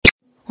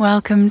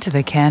Welcome to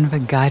the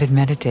Canva guided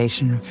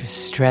meditation for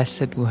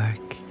stress at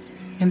work.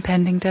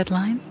 Impending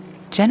deadline?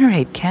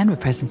 Generate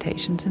Canva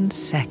presentations in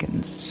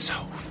seconds. So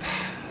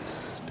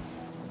fast.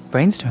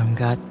 Brainstorm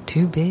got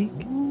too big?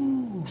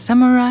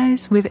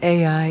 Summarize with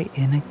AI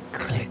in a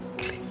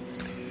click.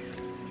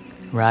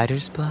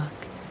 Writer's block?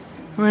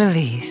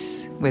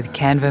 Release with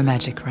Canva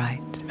Magic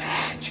Write.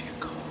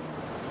 Magical.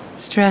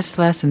 Stress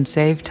less and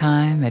save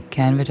time at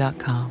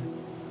canva.com.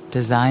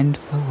 Designed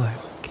for work.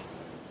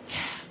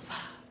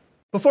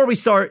 Before we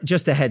start,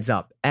 just a heads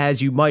up.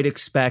 As you might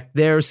expect,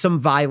 there's some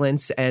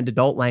violence and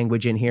adult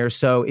language in here,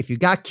 so if you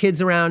got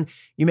kids around,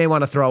 you may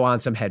want to throw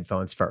on some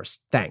headphones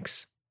first.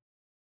 Thanks.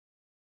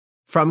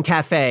 From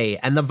Cafe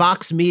and the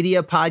Vox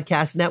Media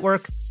Podcast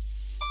Network,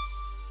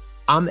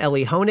 I'm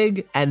Elie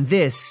Honig, and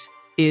this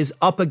is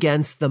Up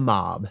Against the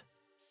Mob.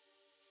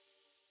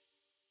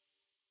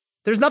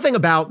 There's nothing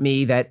about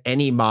me that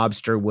any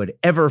mobster would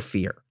ever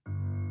fear.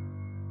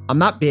 I'm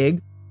not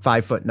big,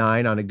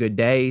 5'9" on a good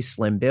day,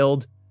 slim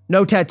build.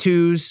 No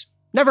tattoos,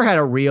 never had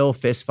a real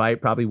fist fight,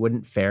 probably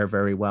wouldn't fare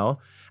very well.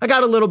 I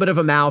got a little bit of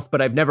a mouth,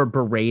 but I've never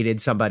berated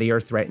somebody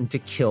or threatened to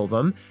kill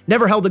them.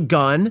 Never held a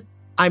gun.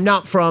 I'm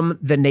not from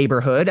the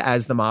neighborhood,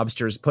 as the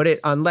mobsters put it,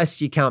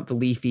 unless you count the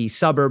leafy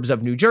suburbs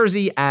of New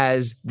Jersey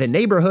as the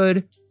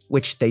neighborhood,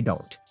 which they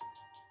don't.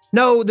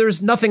 No,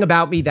 there's nothing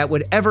about me that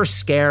would ever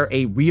scare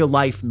a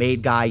real-life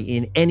made guy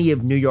in any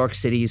of New York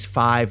City's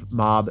 5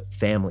 mob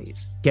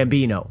families.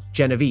 Gambino,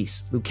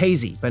 Genovese,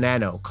 Lucchese,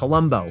 Bonanno,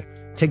 Colombo,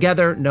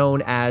 together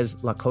known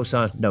as La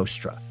Cosa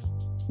Nostra.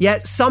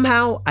 Yet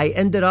somehow I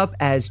ended up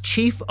as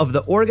chief of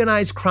the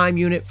organized crime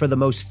unit for the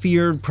most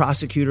feared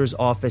prosecutor's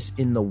office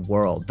in the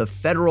world, the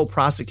federal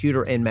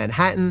prosecutor in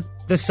Manhattan,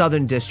 the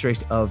Southern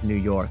District of New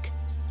York.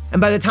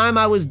 And by the time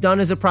I was done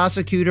as a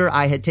prosecutor,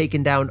 I had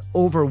taken down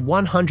over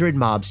 100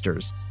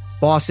 mobsters,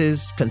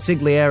 bosses,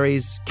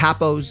 consiglieres,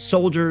 capos,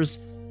 soldiers,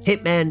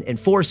 hitmen,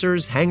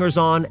 enforcers,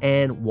 hangers-on,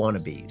 and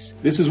wannabes.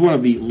 This is one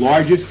of the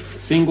largest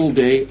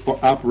single-day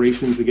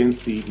operations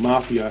against the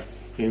mafia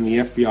in the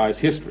FBI's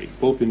history,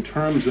 both in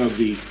terms of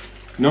the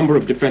number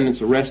of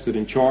defendants arrested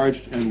and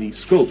charged and the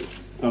scope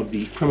of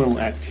the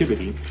criminal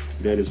activity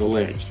that is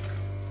alleged.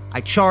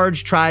 I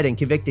charged, tried, and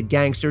convicted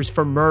gangsters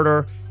for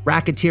murder,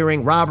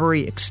 racketeering,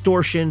 robbery,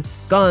 extortion,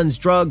 guns,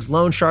 drugs,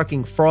 loan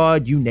sharking,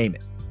 fraud, you name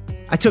it.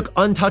 I took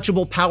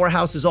untouchable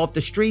powerhouses off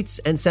the streets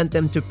and sent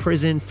them to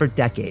prison for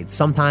decades,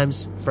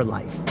 sometimes for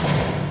life.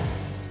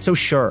 So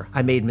sure,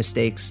 I made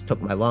mistakes,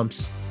 took my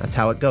lumps. That's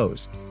how it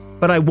goes.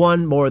 But I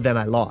won more than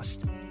I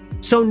lost.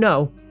 So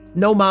no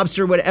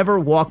mobster would ever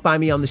walk by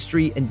me on the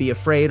street and be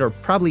afraid or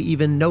probably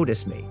even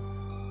notice me.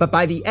 But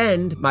by the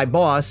end, my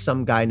boss,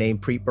 some guy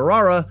named Preet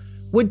Bharara,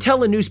 would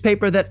tell a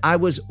newspaper that I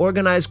was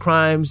organized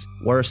crime's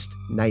worst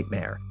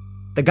nightmare.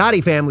 The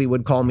Gotti family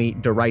would call me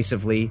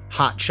derisively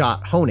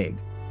Hotshot Honig.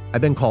 I've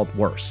been called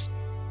worse.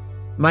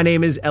 My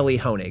name is Elie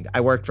Honig.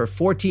 I worked for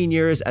 14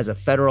 years as a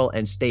federal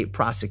and state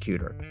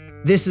prosecutor.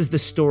 This is the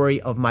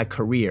story of my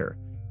career,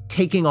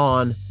 taking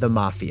on the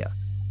mafia.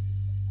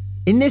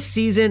 In this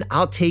season,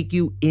 I'll take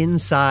you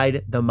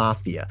inside the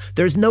mafia.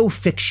 There's no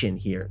fiction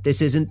here.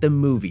 This isn't the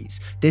movies.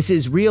 This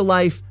is real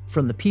life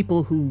from the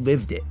people who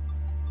lived it.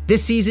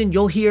 This season,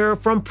 you'll hear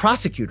from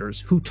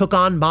prosecutors who took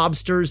on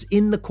mobsters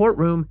in the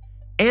courtroom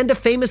and a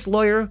famous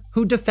lawyer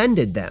who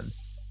defended them.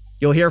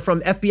 You'll hear from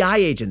FBI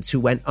agents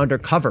who went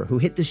undercover, who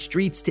hit the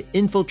streets to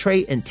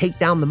infiltrate and take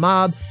down the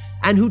mob,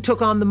 and who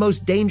took on the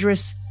most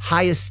dangerous,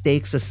 highest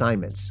stakes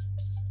assignments.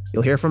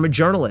 You'll hear from a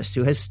journalist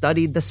who has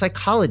studied the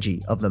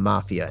psychology of the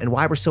mafia and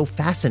why we're so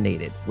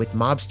fascinated with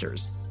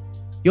mobsters.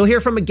 You'll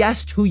hear from a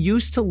guest who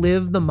used to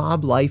live the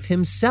mob life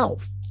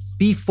himself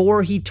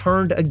before he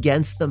turned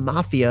against the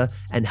mafia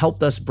and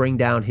helped us bring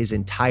down his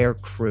entire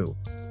crew.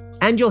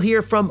 And you'll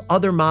hear from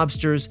other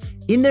mobsters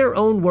in their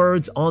own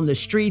words on the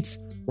streets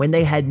when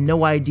they had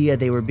no idea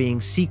they were being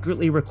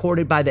secretly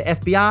recorded by the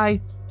FBI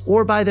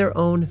or by their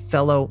own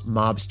fellow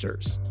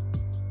mobsters.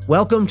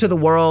 Welcome to the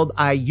world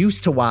I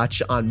used to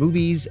watch on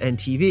movies and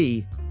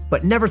TV,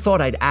 but never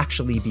thought I'd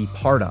actually be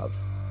part of.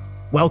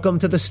 Welcome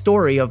to the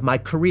story of my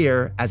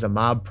career as a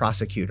mob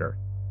prosecutor.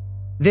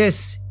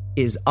 This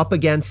is Up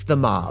Against the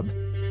Mob.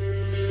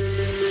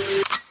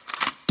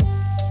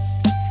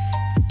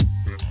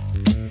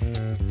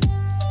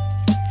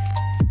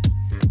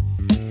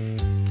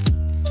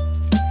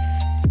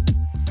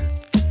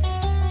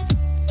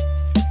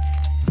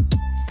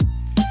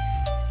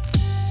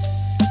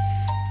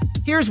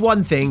 Here's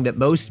one thing that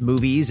most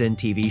movies and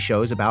TV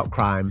shows about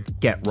crime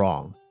get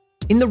wrong.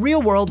 In the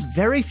real world,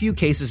 very few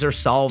cases are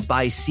solved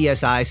by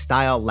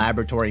CSI-style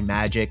laboratory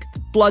magic,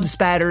 blood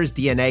spatters,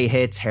 DNA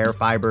hits, hair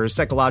fibers,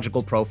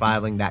 psychological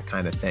profiling, that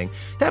kind of thing.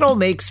 That all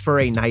makes for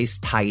a nice,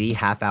 tidy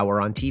half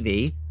hour on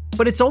TV,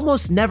 but it's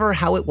almost never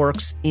how it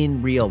works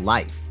in real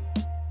life.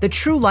 The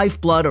true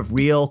lifeblood of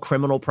real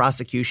criminal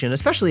prosecution,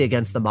 especially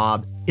against the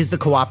mob, is the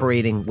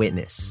cooperating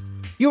witness.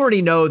 You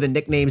already know the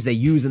nicknames they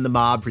use in the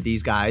mob for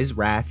these guys: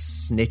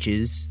 rats,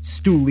 snitches,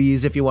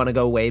 stoolies if you want to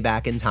go way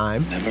back in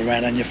time. Never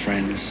rat on your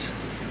friends,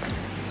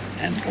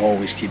 and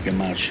always keep your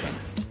mouth shut.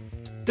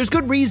 There's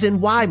good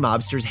reason why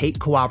mobsters hate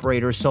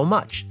cooperators so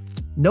much.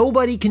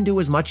 Nobody can do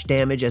as much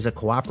damage as a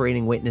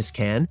cooperating witness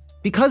can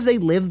because they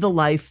live the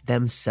life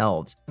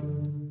themselves.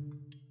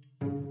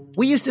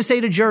 We used to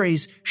say to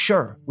juries,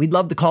 sure, we'd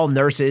love to call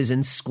nurses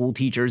and school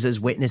teachers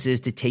as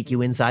witnesses to take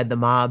you inside the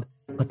mob,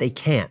 but they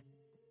can't.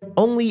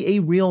 Only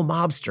a real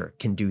mobster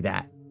can do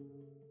that.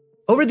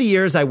 Over the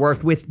years, I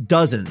worked with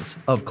dozens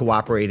of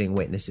cooperating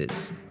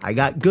witnesses. I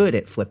got good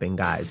at flipping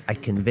guys. I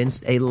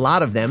convinced a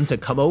lot of them to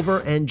come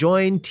over and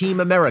join Team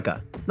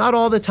America. Not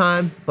all the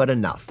time, but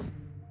enough.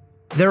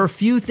 There are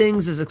few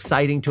things as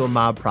exciting to a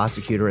mob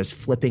prosecutor as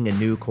flipping a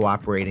new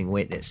cooperating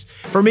witness.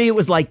 For me, it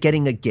was like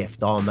getting a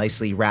gift all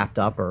nicely wrapped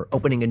up or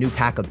opening a new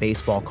pack of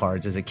baseball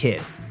cards as a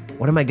kid.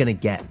 What am I going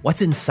to get?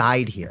 What's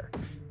inside here?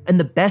 And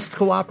the best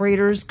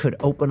cooperators could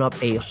open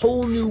up a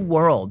whole new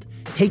world,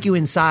 take you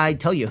inside,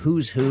 tell you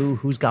who's who,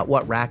 who's got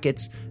what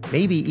rackets,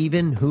 maybe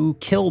even who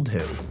killed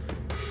who.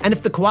 And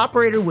if the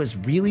cooperator was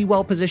really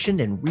well positioned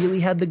and really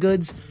had the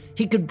goods,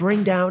 he could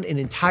bring down an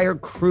entire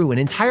crew, an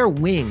entire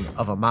wing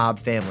of a mob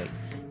family,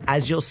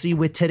 as you'll see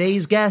with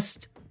today's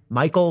guest,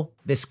 Michael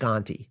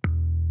Visconti.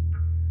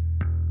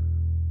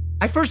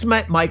 I first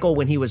met Michael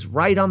when he was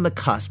right on the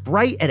cusp,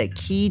 right at a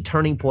key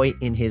turning point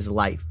in his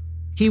life.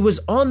 He was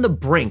on the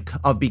brink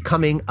of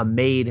becoming a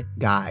made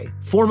guy,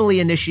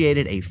 formally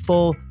initiated a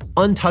full,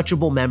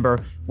 untouchable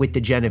member with the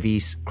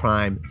Genovese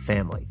crime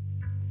family.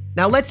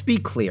 Now, let's be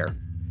clear.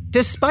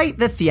 Despite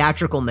the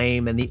theatrical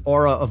name and the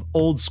aura of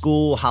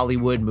old-school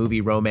Hollywood movie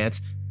romance,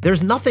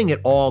 there's nothing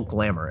at all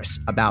glamorous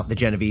about the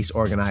Genovese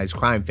organized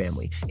crime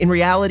family. In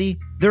reality,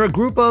 they're a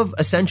group of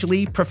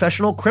essentially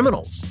professional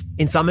criminals,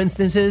 in some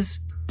instances,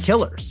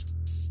 killers.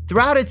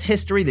 Throughout its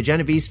history, the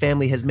Genovese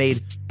family has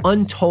made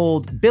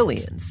untold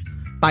billions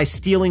by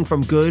stealing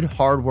from good,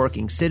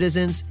 hardworking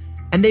citizens,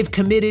 and they've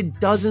committed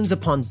dozens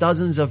upon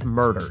dozens of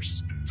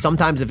murders,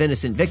 sometimes of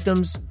innocent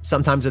victims,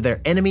 sometimes of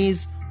their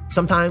enemies,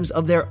 sometimes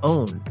of their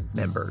own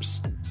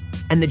members.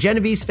 And the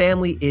Genovese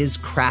family is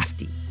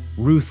crafty,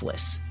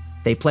 ruthless.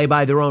 They play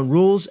by their own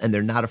rules, and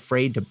they're not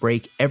afraid to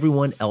break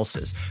everyone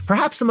else's.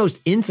 Perhaps the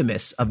most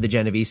infamous of the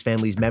Genovese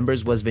family's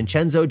members was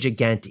Vincenzo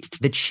Gigante,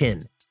 the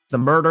Chin, the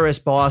murderous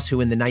boss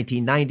who in the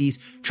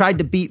 1990s tried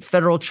to beat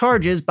federal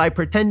charges by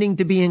pretending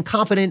to be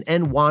incompetent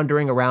and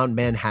wandering around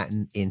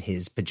Manhattan in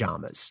his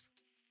pajamas.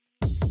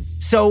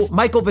 So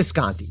Michael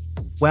Visconti,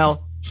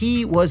 well,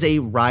 he was a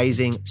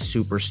rising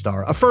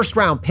superstar, a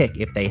first-round pick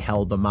if they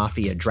held the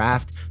Mafia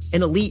draft,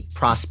 an elite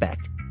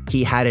prospect.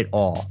 He had it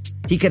all.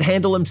 He could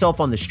handle himself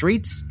on the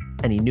streets,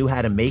 and he knew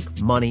how to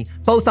make money,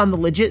 both on the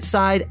legit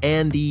side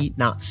and the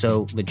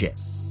not-so-legit.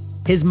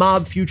 His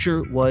mob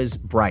future was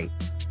bright.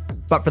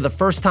 But for the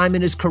first time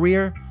in his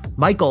career,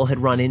 Michael had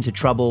run into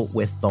trouble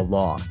with the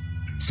law.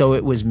 So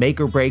it was make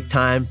or break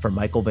time for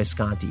Michael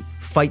Visconti.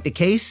 Fight the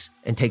case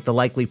and take the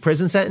likely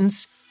prison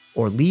sentence,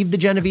 or leave the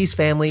Genovese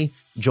family,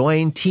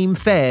 join Team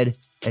Fed,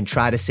 and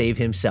try to save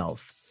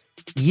himself.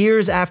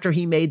 Years after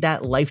he made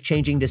that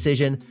life-changing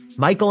decision,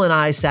 Michael and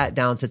I sat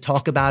down to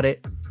talk about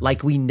it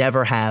like we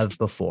never have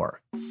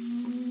before.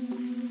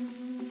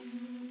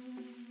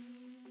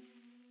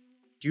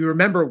 Do you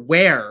remember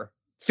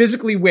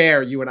physically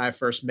where you and I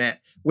first met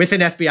with an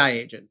FBI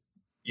agent?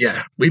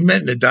 Yeah, we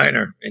met in a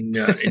diner in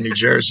New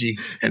Jersey,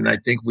 and I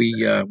think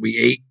we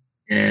ate,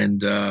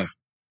 and I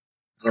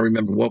don't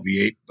remember what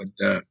we ate, but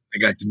I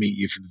got to meet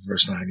you for the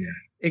first time. Yeah,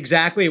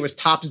 exactly. It was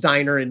Top's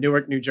Diner in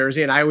Newark, New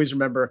Jersey, and I always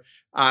remember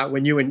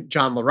when you and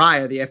John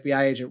Lariah, the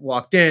FBI agent,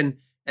 walked in,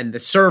 and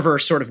the server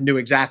sort of knew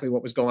exactly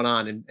what was going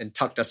on and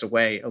tucked us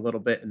away a little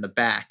bit in the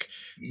back.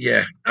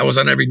 Yeah, I was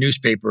on every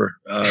newspaper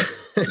a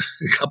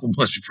couple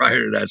months prior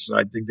to that, so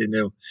I think they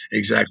knew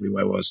exactly who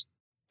I was.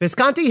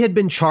 Visconti had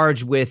been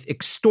charged with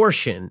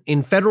extortion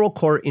in federal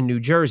court in New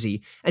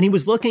Jersey, and he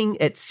was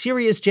looking at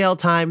serious jail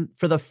time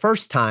for the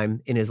first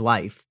time in his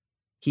life.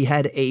 He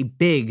had a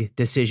big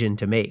decision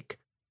to make: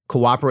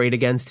 cooperate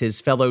against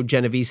his fellow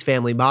Genovese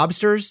family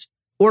mobsters,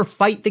 or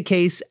fight the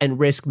case and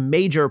risk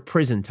major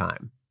prison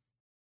time.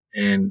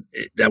 And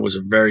that was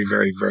a very,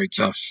 very, very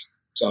tough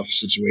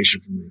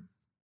situation for me.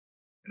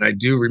 And I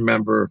do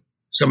remember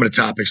some of the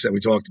topics that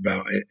we talked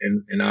about.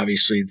 And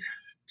obviously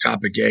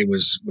topic A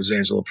was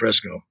Angelo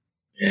Prisco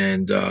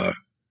and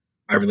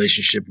my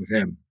relationship with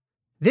him.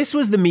 This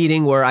was the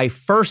meeting where I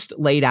first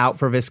laid out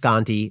for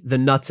Visconti the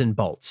nuts and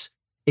bolts.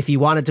 If he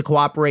wanted to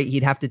cooperate,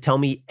 he'd have to tell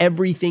me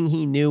everything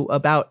he knew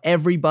about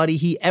everybody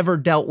he ever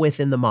dealt with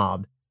in the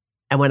mob.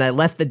 And when I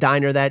left the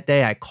diner that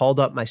day, I called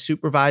up my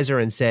supervisor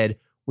and said,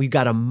 "We've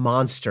got a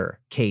monster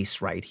case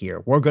right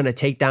here. We're going to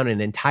take down an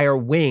entire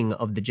wing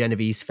of the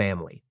Genovese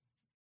family."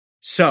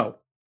 So,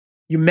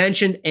 you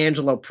mentioned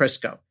Angelo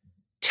Prisco.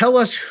 Tell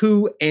us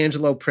who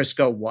Angelo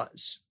Prisco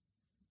was.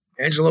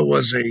 Angelo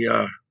was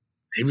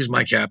he was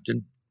my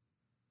captain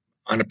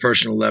on a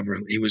personal level.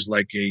 He was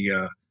like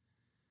a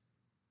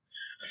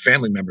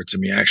family member to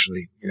me,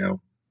 actually. You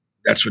know,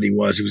 that's what he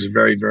was. He was a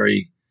very,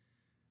 very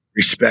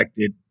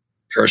respected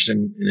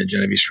person in the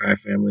Genovese crime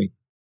family.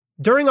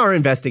 During our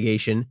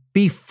investigation,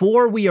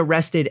 before we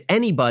arrested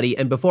anybody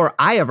and before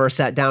I ever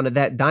sat down at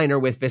that diner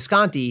with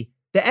Visconti,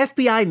 the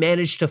FBI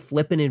managed to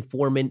flip an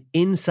informant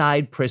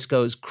inside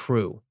Prisco's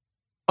crew.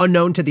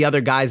 Unknown to the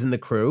other guys in the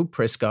crew,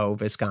 Prisco,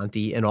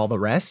 Visconti, and all the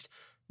rest,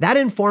 that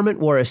informant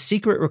wore a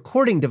secret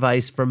recording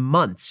device for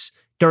months,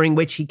 during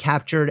which he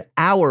captured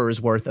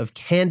hours worth of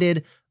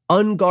candid,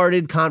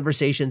 unguarded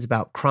conversations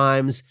about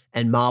crimes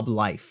and mob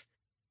life.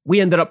 We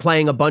ended up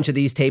playing a bunch of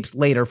these tapes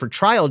later for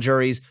trial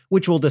juries,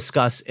 which we'll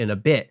discuss in a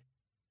bit.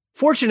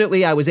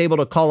 Fortunately, I was able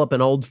to call up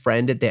an old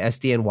friend at the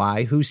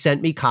SDNY who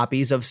sent me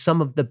copies of some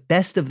of the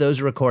best of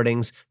those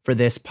recordings for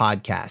this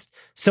podcast.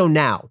 So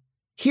now,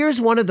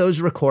 here's one of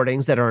those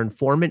recordings that our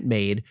informant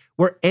made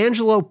where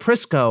Angelo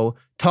Prisco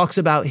talks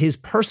about his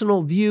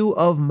personal view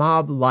of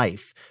mob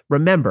life.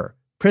 Remember,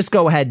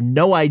 Prisco had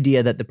no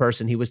idea that the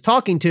person he was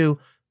talking to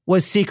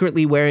was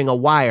secretly wearing a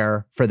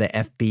wire for the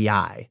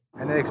FBI.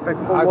 And they expect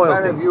full loyalty.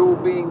 Outside of you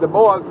being the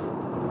boss,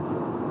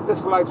 this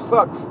life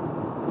sucks.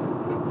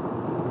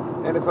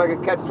 And it's like a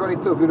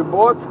catch-22. If you're the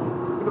boss,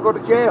 you're going to go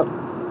to jail.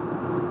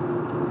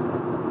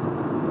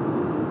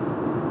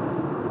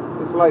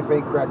 This life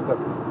ain't cracked up.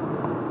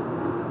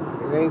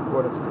 It ain't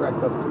what it's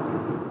cracked up to.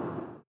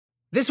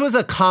 This was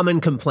a common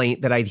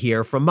complaint that I'd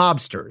hear from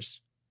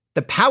mobsters.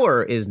 The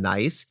power is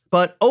nice,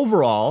 but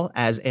overall,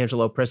 as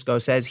Angelo Prisco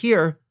says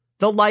here,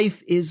 the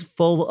life is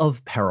full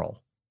of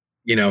peril.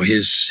 You know,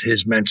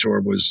 his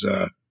mentor was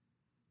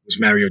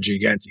Mario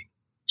Gigante.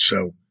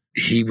 So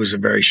he was a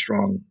very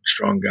strong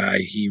guy.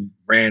 He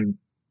ran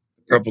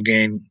the Purple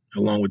Gang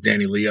along with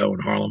Danny Leo in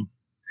Harlem,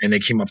 and they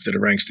came up to the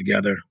ranks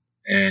together.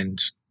 And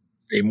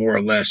they more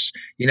or less,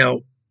 you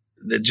know,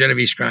 the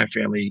Genovese crime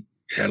family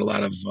had a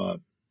lot of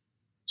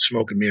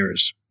smoke and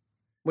mirrors.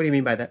 What do you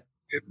mean by that?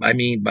 I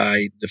mean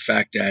by the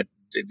fact that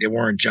they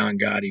weren't John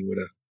Gotti with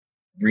a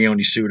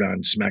Brioni suit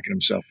on, smacking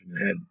himself in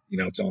the head, you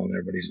know, telling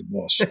everybody he's the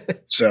boss.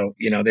 So,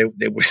 you know,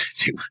 they were,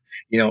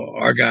 you know,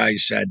 our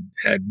guys had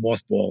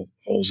mothball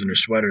holes in their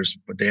sweaters,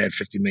 but they had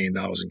 $50 million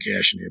in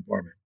cash in the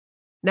apartment.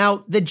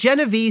 Now, the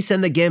Genovese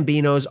and the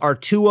Gambinos are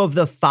two of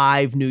the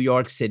 5 New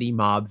York City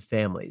mob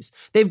families.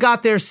 They've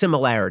got their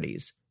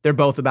similarities. They're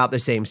both about the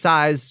same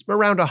size,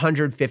 around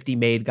 150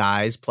 made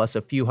guys, plus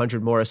a few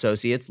hundred more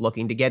associates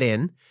looking to get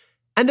in.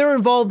 And they're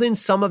involved in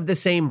some of the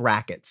same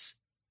rackets.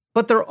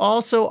 But there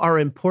also are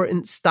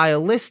important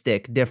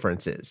stylistic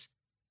differences.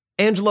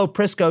 Angelo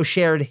Prisco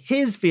shared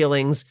his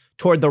feelings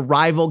toward the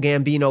rival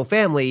Gambino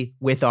family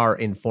with our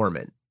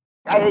informant.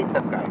 I hate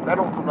them guys. I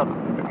don't do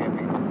nothing with the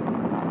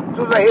Gambino. As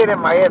soon as I hear them,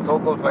 my asshole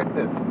goes like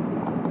this.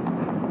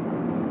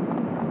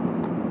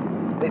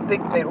 They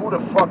think who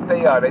the fuck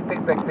they are. They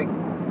think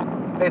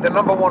they're the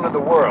number one in the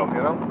world,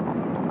 you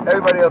know?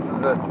 Everybody else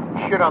is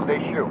a shit on their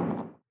shoe.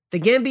 The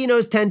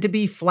Gambinos tend to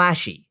be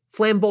flashy,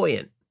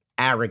 flamboyant,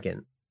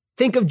 arrogant.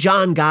 Think of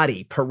John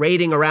Gotti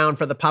parading around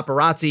for the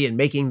paparazzi and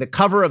making the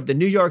cover of the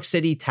New York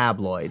City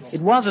tabloids.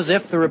 It was as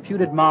if the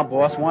reputed mob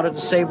boss wanted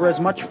to savor as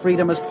much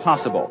freedom as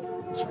possible,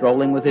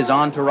 strolling with his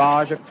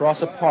entourage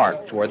across a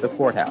park toward the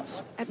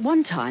courthouse. At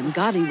one time,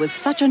 Gotti was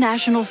such a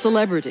national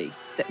celebrity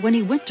that when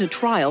he went to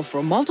trial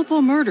for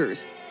multiple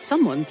murders,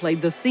 someone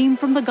played the theme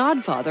from The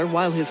Godfather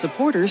while his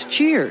supporters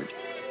cheered.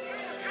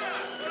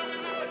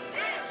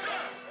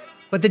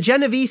 But the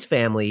Genovese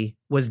family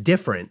was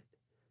different.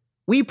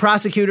 We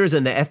prosecutors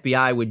and the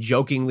FBI would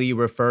jokingly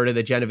refer to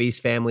the Genovese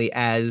family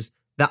as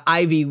the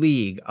Ivy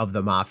League of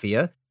the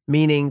mafia,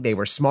 meaning they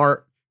were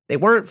smart, they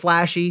weren't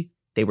flashy,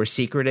 they were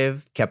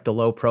secretive, kept a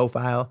low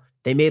profile,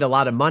 they made a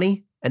lot of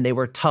money, and they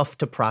were tough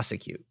to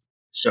prosecute.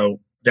 So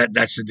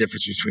that's the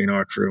difference between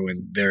our crew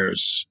and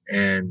theirs.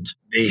 And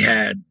they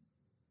had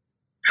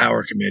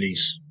power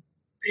committees.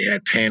 They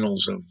had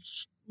panels of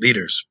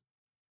leaders.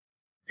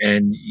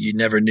 And you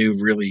never knew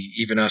really,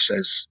 even us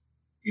as,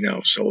 you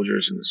know,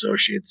 soldiers and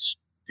associates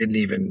didn't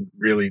even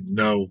really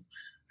know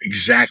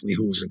exactly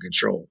who was in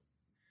control.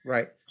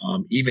 Right.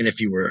 Even if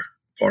you were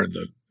part of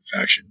the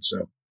faction.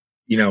 So,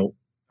 you know,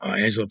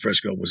 Angelo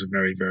Prisco was a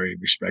very, very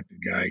respected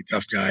guy,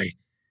 tough guy,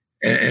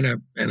 and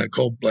a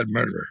cold-blooded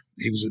murderer.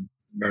 He was a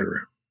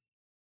murderer.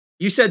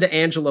 You said that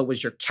Angelo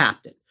was your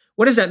captain.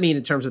 What does that mean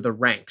in terms of the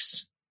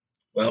ranks?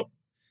 Well,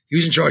 he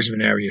was in charge of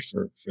an area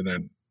for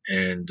them.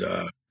 And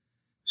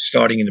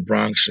starting in the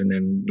Bronx and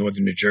then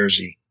northern New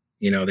Jersey,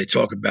 you know, they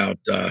talk about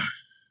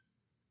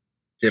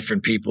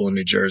different people in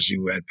New Jersey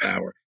who had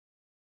power.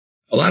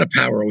 A lot of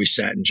power always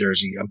sat in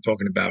Jersey. I'm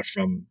talking about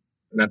from,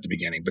 not the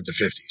beginning, but the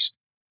 50s.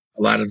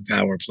 A lot of the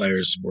power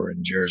players were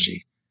in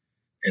Jersey,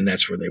 and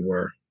that's where they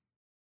were.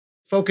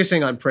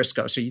 Focusing on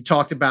Prisco. So you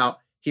talked about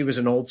he was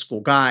an old school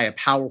guy, a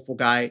powerful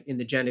guy in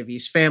the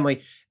Genovese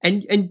family.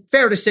 And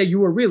fair to say you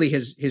were really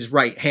his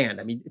right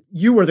hand. I mean,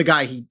 you were the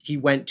guy he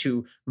went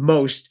to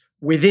most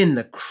within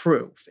the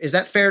crew. Is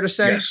that fair to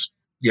say?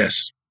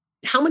 Yes.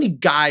 How many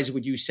guys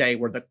would you say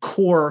were the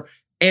core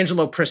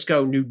Angelo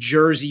Prisco, New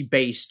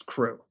Jersey-based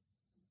crew?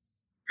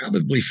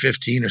 Probably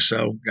 15 or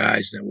so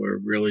guys that were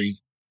really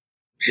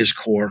his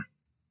core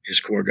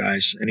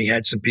guys. And he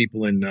had some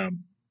people in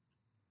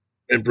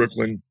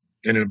Brooklyn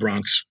and in the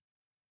Bronx.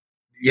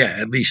 Yeah,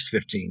 at least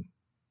 15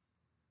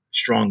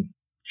 strong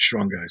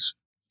guys.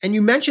 And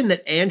you mentioned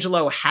that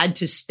Angelo had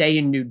to stay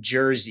in New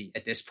Jersey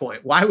at this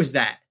point. Why was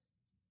that?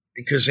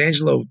 Because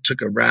Angelo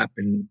took a rap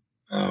in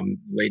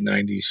late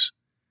 90s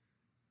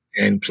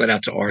and pled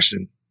out to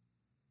arson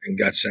and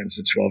got sentenced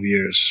to 12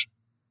 years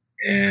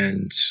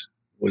and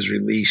was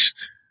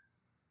released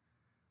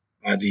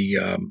by the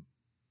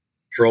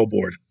parole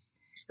board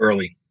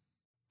early.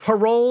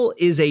 Parole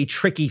is a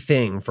tricky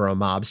thing for a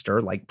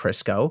mobster like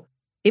Prisco.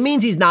 It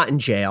means he's not in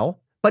jail,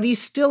 but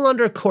he's still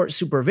under court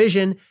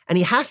supervision and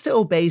he has to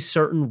obey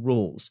certain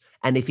rules.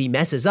 And if he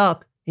messes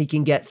up, he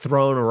can get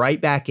thrown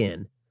right back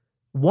in.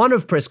 One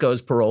of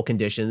Prisco's parole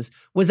conditions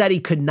was that he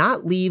could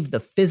not leave the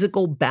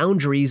physical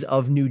boundaries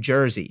of New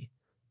Jersey.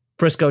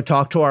 Prisco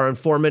talked to our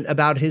informant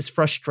about his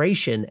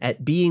frustration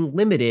at being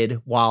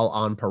limited while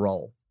on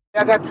parole.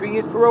 I got 3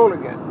 years parole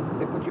again.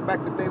 They put you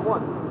back to day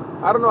one.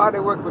 I don't know how they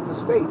work with the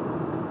state,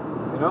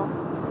 you know?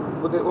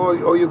 But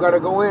or you got to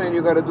go in and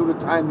you got to do the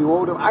time you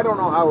owe them. I don't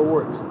know how it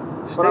works.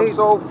 But I'm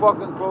so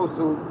fucking close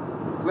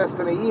to less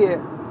than a year,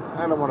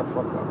 I don't want to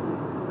fuck up.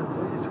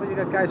 It's when you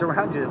got guys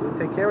around you who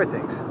take care of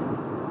things.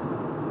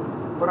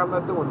 But I'm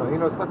not doing that. You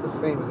know, it's not the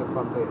same as if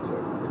I'm there, Jeff.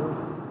 You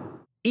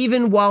know?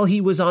 Even while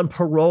he was on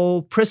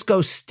parole,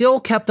 Prisco still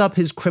kept up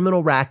his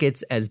criminal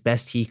rackets as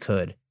best he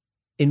could.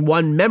 In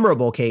one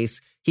memorable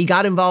case, he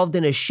got involved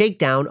in a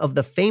shakedown of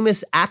the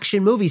famous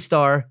action movie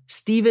star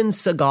Steven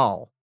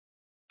Seagal.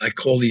 I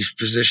call these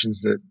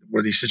positions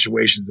these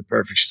situations the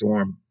perfect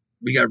storm.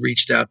 We got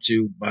reached out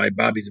to by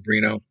Bobby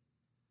DeBrino,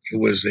 who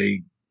was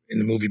in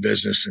the movie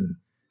business and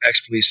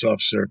ex-police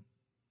officer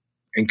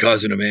and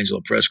cousin of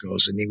Angelo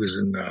Prisco's, and he was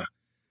in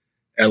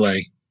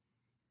L.A.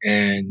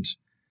 And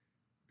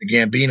the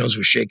Gambinos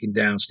were shaking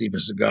down Steven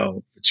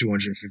Seagal for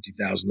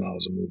 $250,000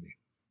 a movie.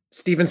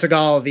 Steven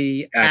Seagal,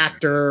 the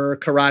actor,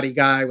 karate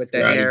guy with the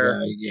hair.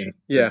 Guy,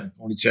 yeah. The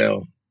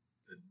ponytail.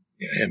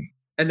 Yeah, him.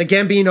 And the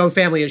Gambino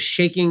family is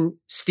shaking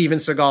Steven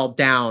Seagal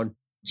down.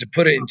 To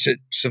put it into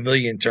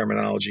civilian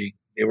terminology,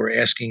 they were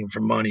asking for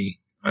money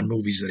on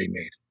movies that he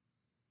made.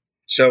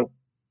 So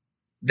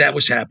that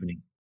was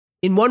happening.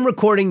 In one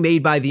recording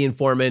made by the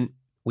informant,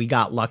 we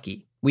got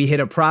lucky. We hit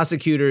a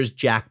prosecutor's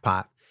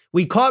jackpot.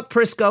 We caught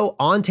Prisco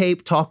on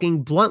tape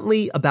talking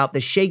bluntly about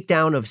the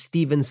shakedown of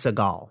Steven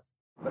Seagal.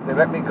 But they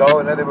let me go,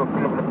 and then they were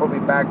going to put me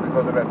back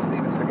because of that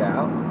Steven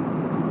Seagal.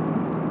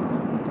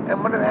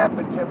 And when it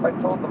happened, Jeff, I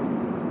told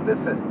them,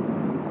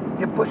 listen,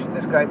 you're pushing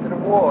this guy to the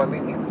wall. I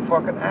mean, he's a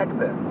fucking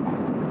actor.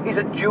 He's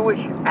a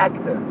Jewish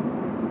actor.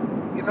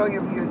 You know,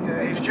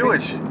 he's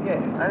Jewish?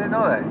 Yeah. I didn't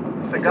know that.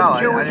 Seagal,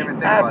 I didn't even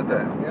think about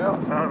that. You know?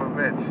 Son of a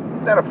bitch.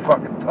 He's not a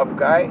fucking tough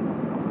guy.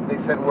 They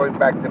sent word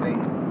back to me,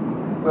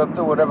 we'll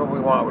do whatever we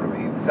want with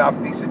him. He's our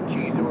piece of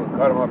cheese and we'll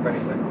cut him up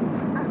anyway.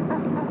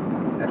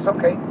 That's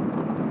okay.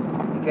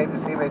 He came to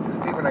see me and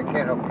said, Steven, I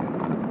can't help you.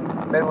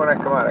 Then when I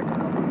come out, I can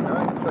help you. All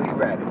right? So he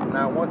ratted.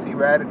 Now, once he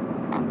ratted,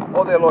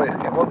 all their lawyers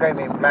came. One guy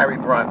named Larry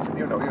Bronson.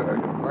 You heard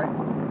of him, right?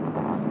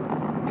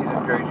 He's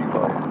a Jersey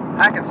lawyer.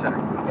 Hackensack.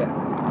 Yeah.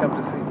 He come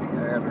to see me.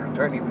 I had an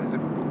attorney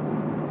visit.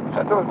 So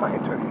I thought it was my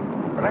attorney.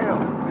 But I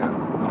know him, you know.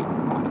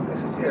 I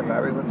said, yeah,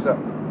 Larry, what's up?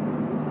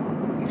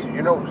 He said,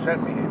 you know who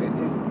sent me here, didn't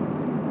you?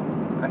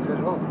 I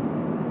said, who?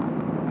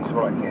 He said,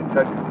 well, I can't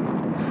tell you.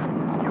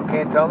 You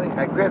can't tell me?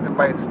 I grabbed him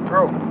by his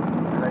throat.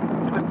 And I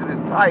twisted his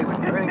tie. He was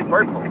turning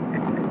purple.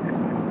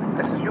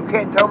 I said, you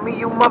can't tell me,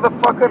 you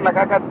motherfucker? Like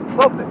I got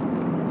insulted.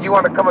 You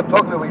want to come and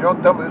talk to me when you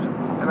don't tell me?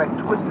 And I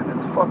twisted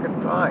his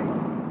fucking tie.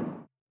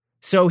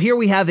 So here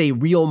we have a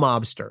real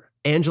mobster,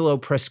 Angelo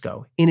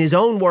Prisco, in his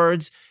own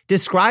words,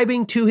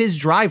 describing to his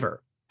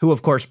driver, who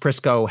of course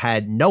Prisco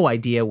had no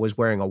idea was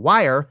wearing a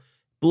wire,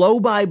 blow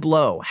by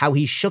blow, how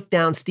he shook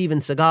down Steven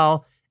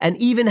Seagal, and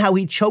even how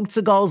he choked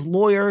Seagal's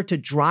lawyer to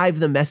drive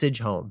the message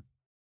home.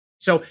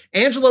 So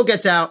Angelo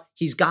gets out.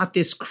 He's got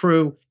this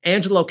crew.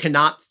 Angelo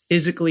cannot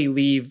physically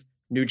leave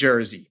New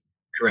Jersey.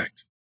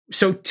 Correct.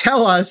 So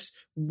tell us,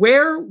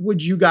 where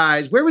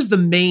was the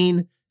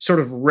main sort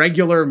of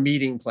regular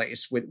meeting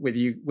place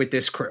with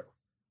this crew?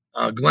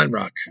 Glen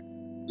Rock.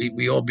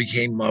 We all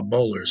became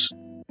bowlers.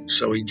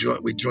 So we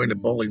joined a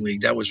bowling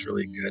league. That was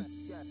really good.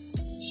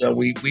 So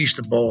we used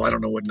to bowl, I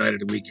don't know what night of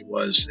the week it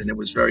was, and it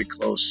was very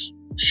close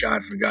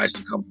shot for guys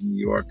to come from New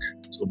York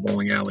to a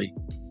bowling alley.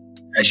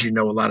 As you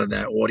know, a lot of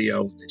that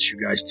audio that you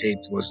guys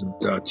taped wasn't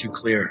too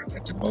clear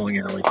at the bowling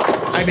alley.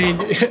 I mean,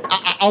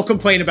 I'll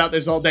complain about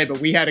this all day, but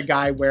we had a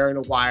guy wearing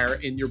a wire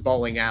in your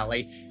bowling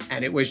alley,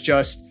 and it was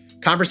just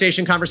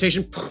conversation,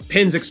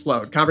 pins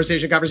explode.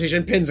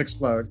 Conversation, pins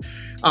explode.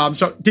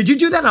 So did you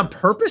do that on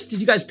purpose? Did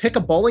you guys pick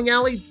a bowling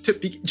alley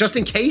just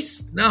in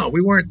case? No,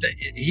 we weren't.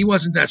 He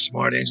wasn't that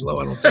smart,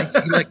 Angelo, I don't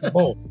think. He liked to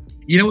bowl.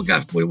 You know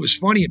what was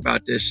funny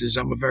about this is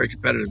I'm a very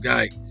competitive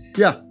guy.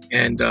 Yeah.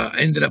 And I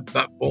ended up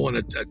bowling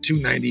at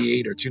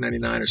 298 or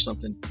 299 or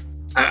something.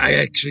 I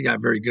actually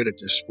got very good at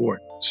this sport.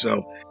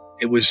 So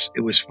it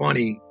was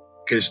funny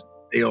because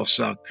they all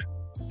sucked.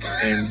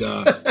 And,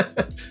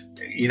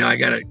 I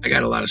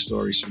got a lot of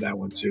stories for that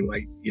one too.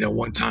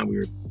 One time we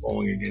were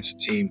bowling against a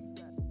team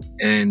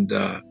and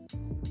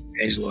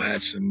Angelo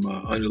had some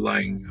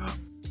underlying,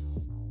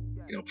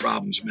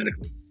 problems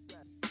medically.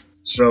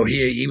 So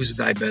he was a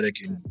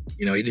diabetic, and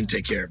he didn't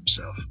take care of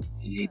himself.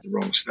 He ate the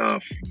wrong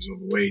stuff. He was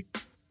overweight,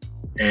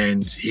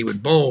 and he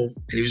would bowl.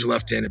 And he was a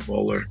left-handed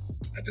bowler.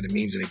 Not that it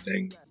means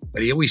anything,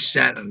 but he always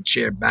sat on a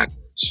chair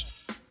backwards.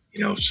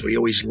 So he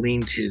always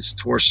leaned his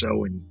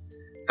torso and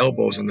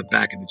elbows on the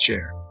back of the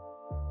chair.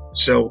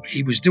 So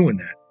he was doing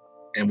that,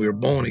 and we were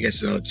bowling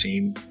against another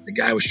team. The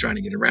guy was trying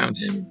to get around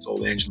him and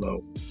told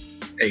Angelo,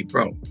 "Hey,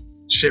 bro,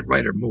 sit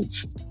right or move."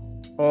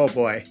 Oh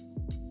boy!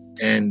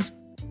 And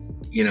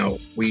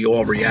we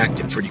all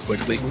reacted pretty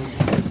quickly,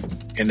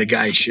 and the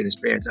guy shit his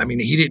pants. I mean,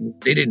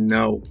 they didn't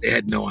know. They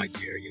had no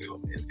idea,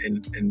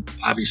 and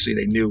obviously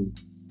they knew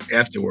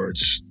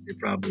afterwards. They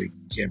probably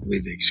can't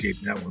believe they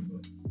escaped that one,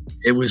 but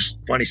it was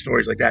funny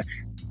stories like that.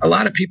 A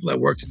lot of people that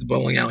worked at the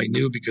bowling alley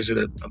knew because of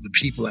the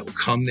people that would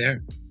come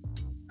there.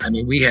 I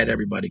mean, we had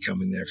everybody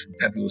coming there from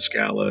Pepe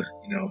Lascala,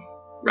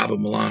 Robert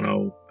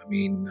Milano,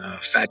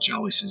 Fat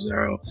Jolly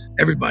Cesaro.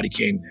 Everybody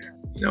came there,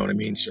 you know what I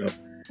mean? So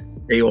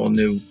they all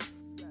knew,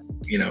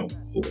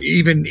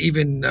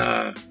 even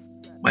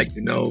Mike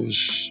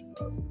DeNose,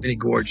 Vinny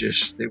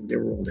Gorgeous, they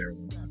were all there.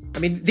 I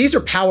mean, these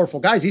are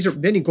powerful guys.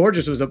 Vinny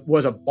Gorgeous was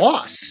a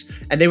boss,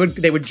 and they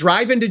would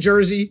drive into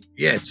Jersey.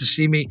 Yeah, to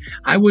see me.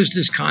 I was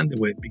this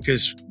conduit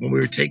because when we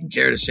were taking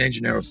care of the San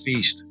Gennaro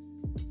feast,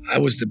 I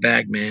was the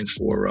bag man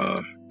for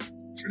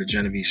the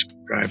Genovese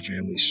crime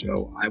family.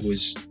 So I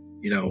was,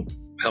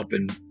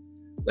 helping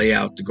lay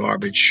out the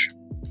garbage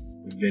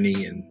with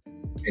Vinny and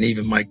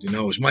even Mike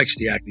DeNose. Mike's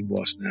the acting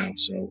boss now.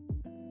 So,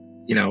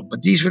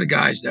 but these were the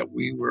guys that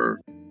we were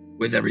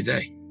with every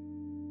day.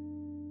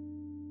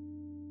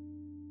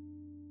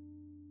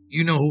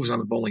 Who was on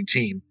the bowling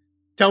team.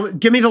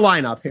 Give me the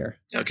lineup here.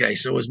 Okay,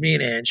 so it was me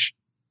and Ange,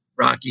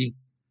 Rocky,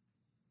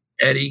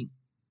 Eddie,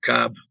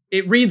 Cobb.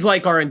 It reads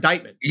like our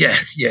indictment. Yeah.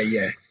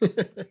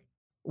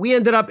 We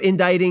ended up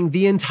indicting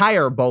the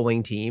entire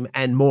bowling team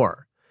and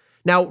more.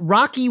 Now,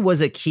 Rocky was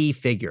a key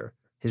figure.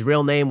 His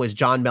real name was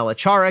John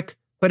Melicharik,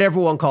 but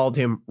everyone called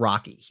him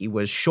Rocky. He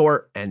was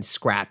short and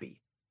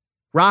scrappy.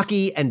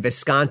 Rocky and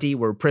Visconti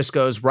were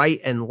Prisco's right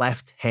and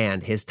left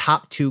hand, his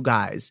top two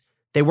guys.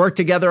 They worked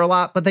together a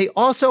lot, but they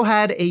also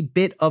had a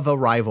bit of a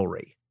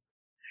rivalry.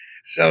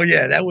 So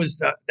yeah, that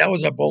was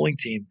our bowling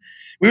team.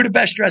 We were the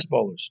best dressed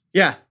bowlers.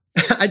 Yeah,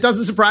 it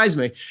doesn't surprise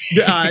me.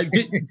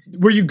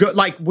 Were you good?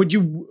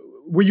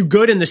 Were you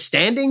good in the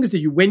standings?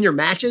 Did you win your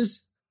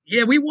matches?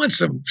 Yeah, we won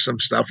some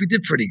stuff. We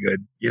did pretty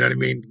good. You know what I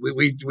mean?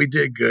 We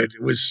did good.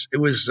 It was.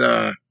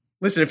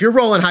 Listen, if you're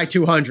rolling high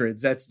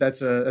 200s,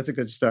 that's a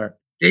good start.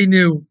 They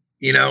knew,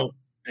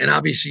 and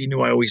obviously you knew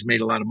I always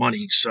made a lot of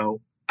money.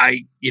 So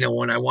I don't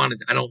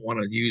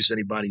want to use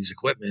anybody's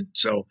equipment.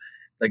 So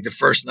like the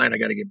first night I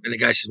got to get, and the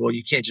guy says, well,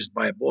 you can't just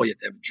buy a ball. You have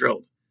to have it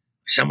drilled.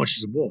 I said, how much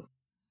is a ball?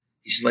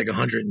 He said like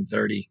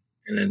 130.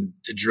 And then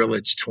to drill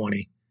it's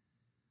 20.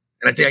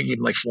 And I think I gave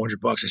him like $400.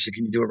 I said,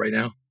 can you do it right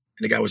now? And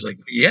the guy was like,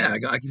 yeah,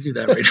 I can do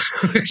that right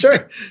now.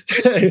 Sure.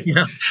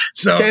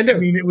 So, I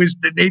mean, it was,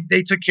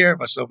 they took care of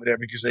us over there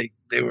because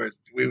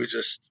we were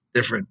just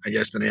different, I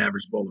guess, than the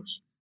average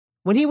bowlers.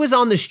 When he was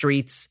on the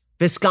streets,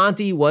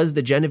 Visconti was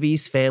the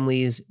Genovese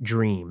family's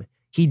dream.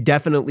 He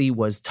definitely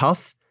was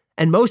tough,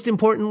 and most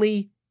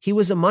importantly, he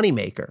was a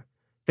moneymaker.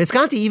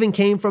 Visconti even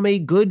came from a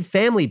good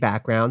family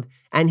background,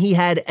 and he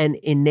had an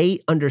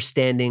innate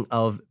understanding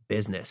of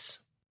business.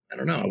 I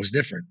don't know. I was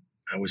different.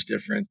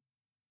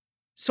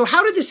 So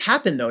how did this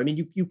happen, though? I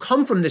mean, you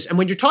come from this, and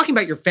when you're talking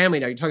about your family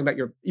now, you're talking about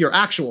your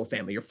actual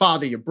family, your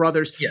father, your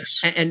brothers.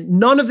 Yes. And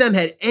none of them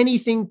had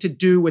anything to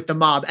do with the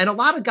mob. And a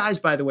lot of guys,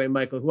 by the way,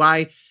 Michael, who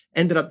I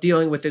ended up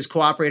dealing with as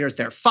cooperators,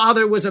 their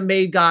father was a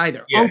made guy,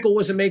 their uncle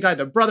was a made guy,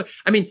 their brother.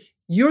 I mean,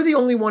 you're the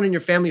only one in your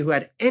family who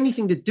had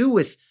anything to do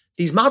with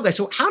these mob guys.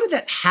 So how did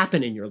that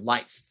happen in your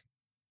life?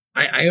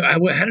 I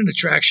had an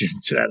attraction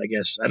to that, I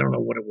guess. I don't know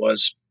what it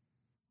was.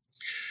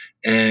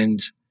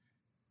 And,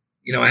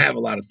 I have a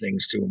lot of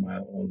things too in my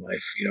own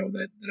life,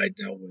 that I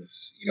dealt with,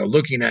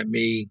 looking at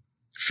me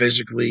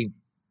physically,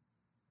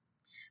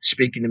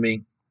 speaking to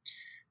me,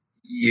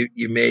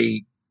 you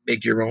may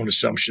make your own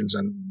assumptions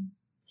on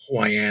who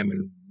I am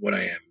and what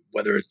I am,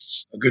 whether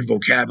it's a good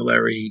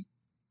vocabulary,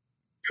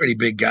 pretty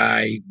big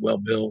guy,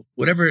 well-built,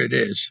 whatever it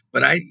is.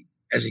 But I,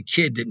 as a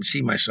kid, didn't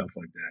see myself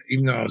like that.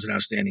 Even though I was an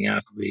outstanding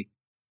athlete,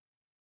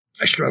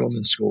 I struggled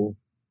in school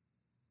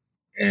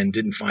and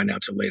didn't find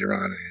out till later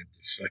on. I had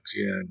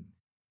dyslexia and,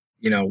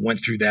 went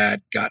through that,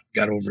 got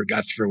over it,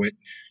 got through it,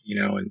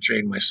 and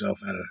trained myself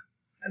how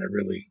to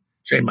really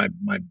train my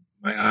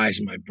eyes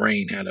and my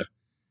brain how to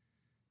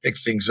pick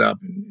things up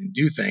and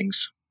do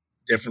things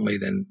differently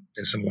than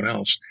someone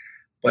else.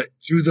 But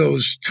through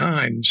those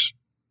times,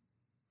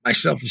 my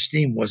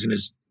self-esteem wasn't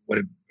as what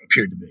it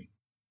appeared to be.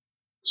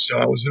 So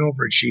I was an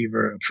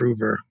overachiever, a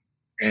prover,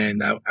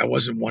 and I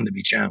wasn't one to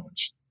be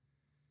challenged.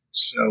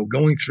 So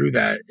going through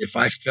that, if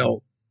I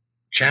felt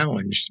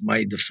challenged,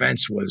 my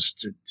defense was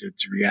to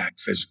react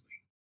physically.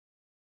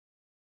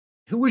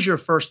 Who was your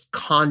first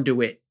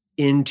conduit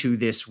into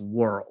this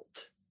world?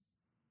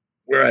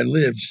 Where I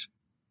lived,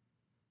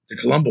 the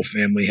Colombo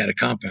family had a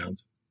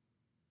compound,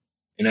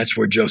 and that's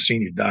where Joe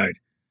Sr. died.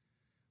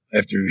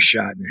 after he was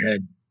shot in the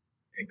head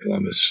in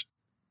Columbus.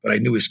 But I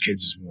knew his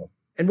kids as well.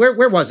 And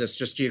where was this,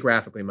 just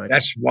geographically, Mike?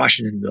 That's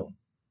Washingtonville.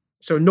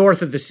 So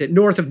north of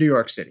north of New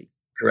York City.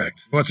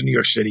 Correct. North of New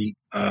York City.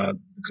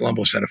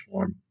 Columbus had a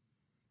farm.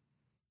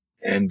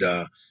 And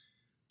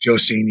Joe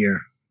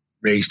Sr.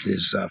 raised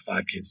his 5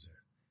 kids there.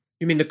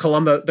 You mean the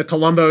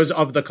Columbos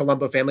of the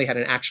Colombo family had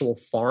an actual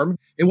farm?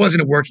 It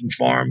wasn't a working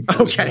farm. It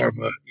was more of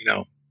a,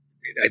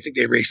 I think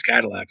they raced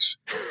Cadillacs.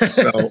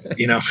 So,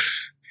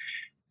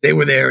 they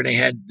were there and they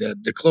had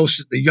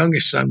the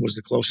youngest son was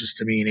the closest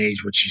to me in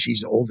age, which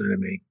he's older than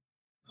me.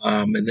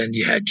 And then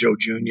you had Joe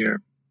Jr.,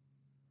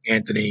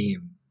 Anthony,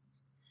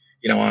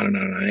 and, on and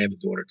on. I have a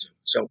daughter too.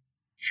 So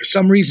for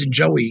some reason,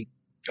 Joey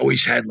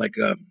always had like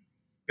a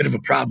bit of a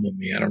problem with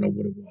me. I don't know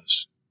what it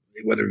was,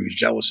 whether he was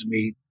jealous of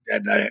me,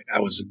 that I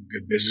was a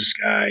good business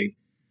guy.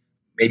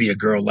 Maybe a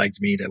girl liked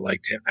me that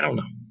liked him. I don't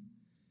know.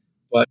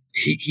 But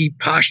he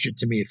postured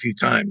to me a few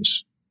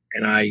times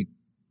and I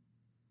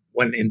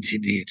went into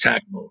the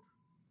attack mode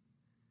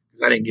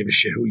because I didn't give a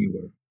shit who you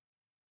were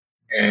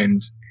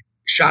and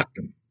shocked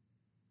them.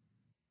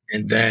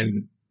 And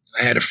then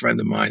I had a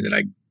friend of mine that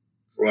I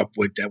grew up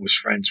with that was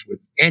friends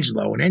with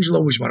Angelo, and Angelo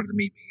always wanted to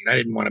meet me, and I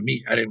didn't want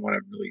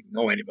to really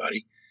know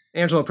anybody.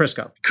 Angelo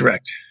Prisco.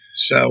 Correct.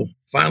 So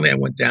finally I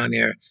went down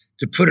there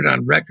to put it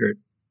on record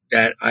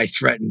that I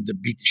threatened to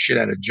beat the shit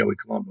out of Joey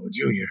Colombo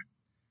Jr.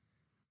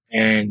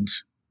 And,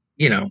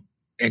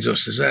 Angelo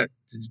says,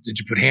 did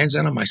you put hands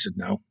on him? I said,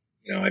 no.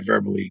 I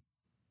verbally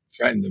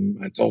threatened him.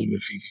 I told him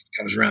if he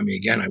comes around me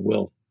again, I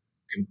will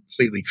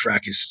completely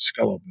crack his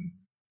skull open.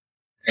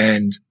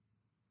 And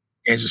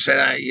Angelo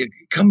said,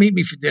 come meet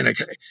me for dinner.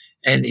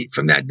 And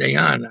from that day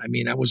on,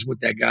 I was with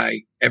that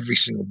guy every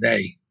single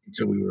day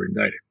until we were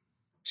indicted.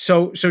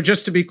 So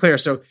just to be clear,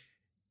 so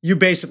you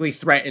basically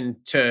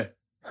threatened to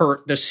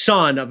hurt the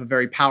son of a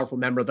very powerful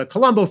member of the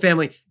Colombo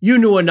family. You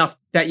knew enough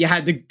that you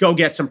had to go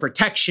get some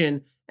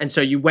protection. And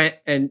so you went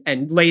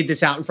and laid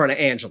this out in front of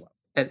Angelo.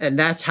 And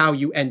that's how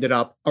you ended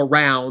up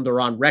around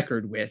or on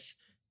record with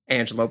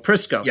Angelo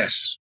Prisco.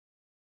 Yes.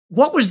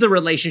 What was the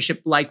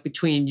relationship like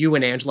between you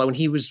and Angelo? And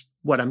he was,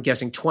 I'm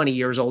guessing 20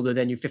 years older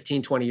than you,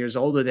 15, 20 years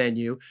older than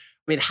you.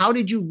 How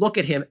did you look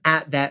at him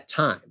at that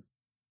time?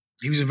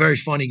 He was a very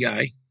funny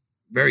guy,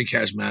 very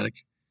charismatic,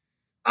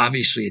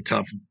 obviously a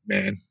tough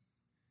man.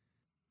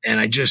 And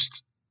I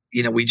just,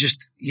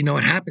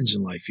 it happens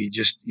in life.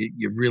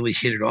 You really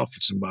hit it off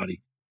with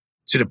somebody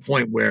to the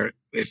point where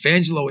if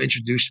Angelo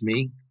introduced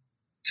me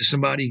to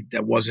somebody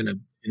that wasn't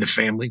in the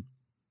family,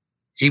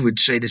 he would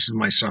say, this is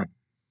my son.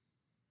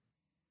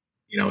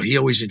 He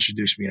always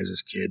introduced me as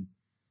his kid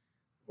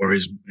or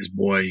his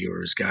boy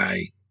or his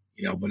guy,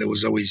 but it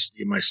was always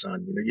my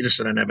son. You're the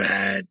son I never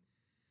had, and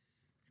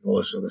all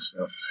this other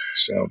stuff.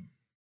 So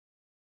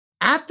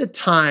at the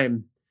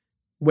time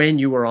when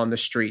you were on the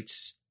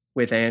streets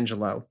with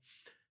Angelo,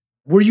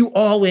 were you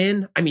all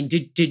in?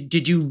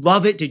 Did you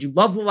love it? Did you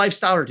love the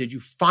lifestyle, or did you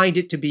find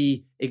it to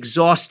be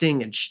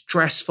exhausting and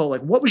stressful?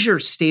 What was your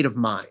state of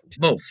mind?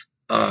 Both,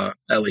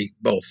 Ellie,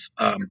 both.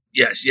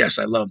 Yes,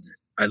 I loved it.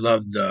 I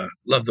loved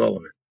all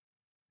of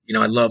it.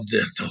 I loved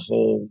the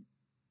whole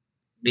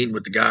meeting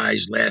with the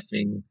guys,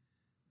 laughing,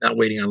 not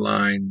waiting on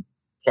line,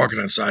 parking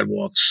on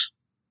sidewalks,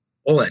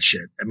 all that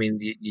shit.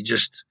 You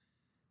just,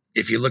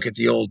 if you look at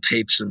the old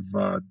tapes of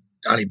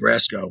Donnie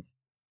Brasco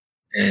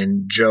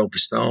and Joe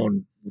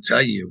Pistone, will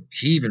tell you,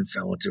 he even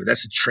fell into it.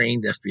 That's a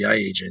trained FBI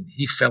agent.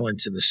 He fell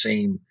into the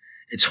same.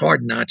 It's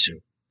hard not to.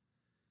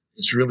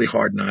 It's really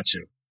hard not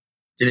to.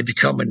 Did it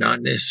become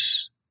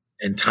monotonous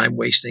and time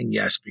wasting?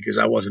 Yes, because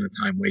I wasn't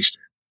a time waster.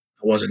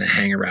 I wasn't a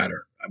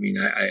hanger-outer.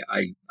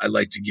 I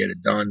like to get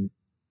it done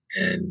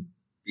and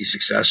be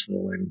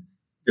successful. And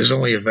there's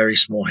only a very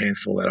small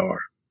handful that are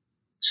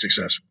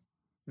successful.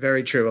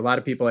 Very true. A lot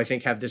of people, I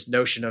think, have this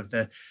notion of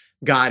the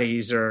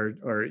Gottis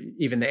or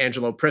even the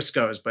Angelo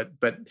Priscos.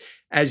 But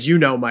as you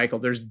know, Michael,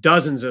 there's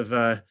dozens of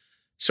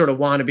sort of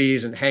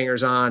wannabes and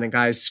hangers-on and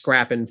guys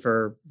scrapping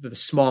for the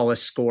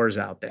smallest scores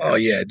out there. Oh,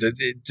 yeah.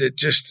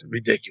 Just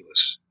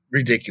ridiculous.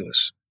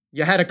 Ridiculous.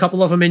 You had a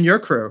couple of them in your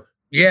crew.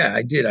 Yeah,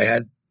 I did. I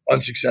had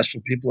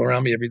unsuccessful people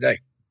around me every day.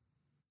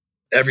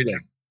 Every day.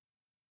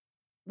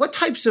 What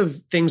types of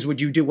things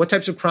would you do? What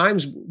types of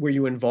crimes were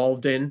you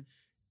involved in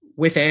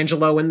with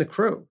Angelo and the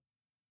crew?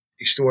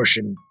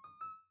 Extortion,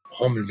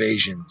 home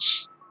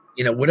invasions,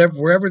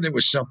 wherever there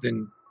was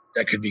something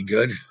that could be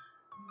good,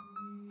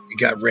 it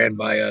got ran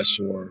by us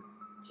or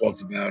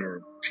talked about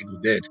or people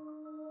did,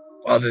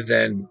 other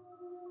than,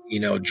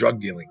 drug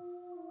dealing.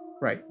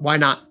 Right. Why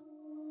not?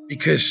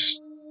 Because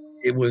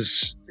it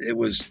was,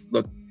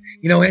 look,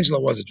 Angelo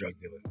was a drug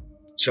dealer.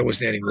 So was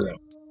Danny Leo.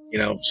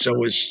 So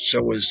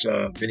was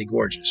Vinny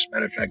Gorgeous.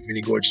 Matter of fact,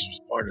 Vinny Gorgeous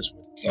was partners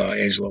with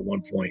Angelo at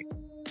one point.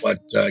 But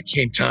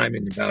came time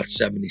in about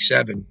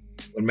 1977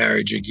 when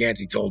Mario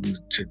Gigante told him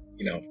to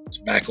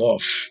back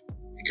off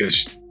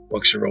because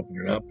books are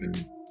opening up and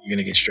you're going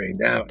to get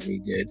straightened out. And he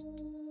did.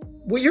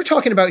 What you're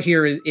talking about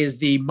here is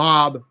the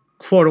mob,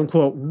 quote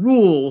unquote,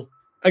 rule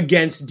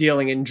against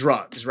dealing in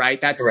drugs, right?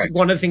 That's correct.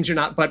 One of the things you're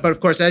not, but of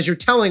course, as you're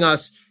telling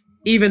us,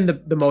 even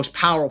the most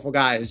powerful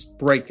guys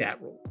break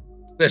that rule.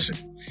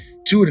 Listen,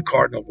 two of the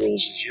cardinal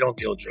rules is you don't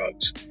deal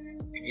drugs,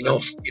 and you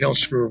don't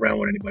screw around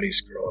with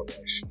anybody's girl or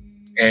wife.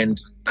 And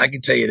I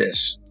can tell you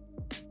this,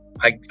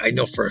 I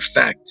know for a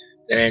fact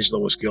that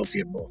Angelo was guilty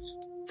of both.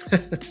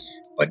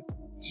 But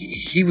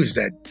he was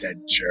that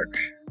jerk.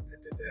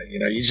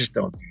 You just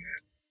don't do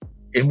that.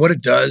 And what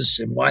it does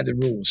and why the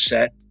rule was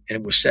set, and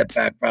it was set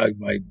back probably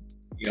by,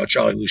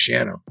 Charlie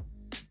Luciano,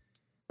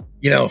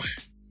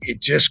 it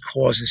just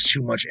causes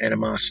too much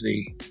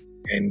animosity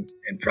and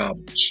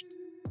problems.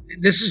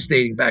 This is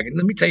dating back. And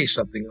let me tell you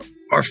something.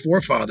 Our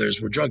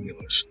forefathers were drug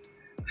dealers.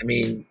 I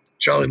mean,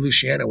 Charlie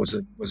Luciano was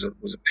a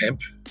pimp.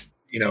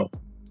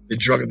 The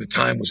drug of the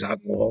time was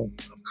alcohol.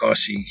 Of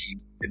course, he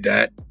did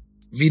that.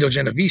 Vito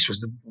Genovese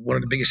was one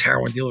of the biggest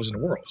heroin dealers in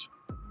the world.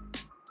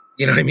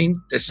 You know what I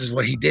mean? This is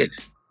what he did.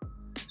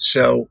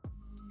 So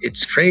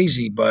it's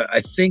crazy, but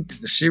I think that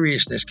the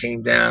seriousness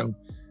came down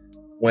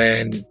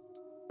when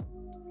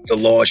the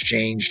laws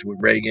changed with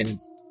Reagan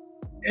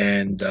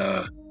and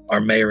our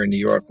mayor in New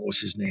York, what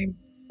was his name?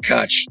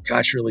 Koch.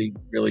 Koch really,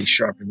 really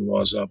sharpened the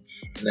laws up.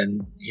 And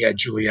then he had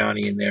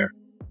Giuliani in there.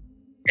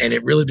 And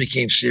it really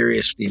became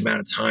serious the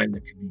amount of time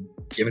that could be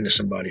given to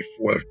somebody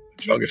for a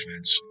drug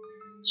offense.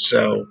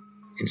 So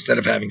instead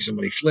of having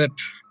somebody flip,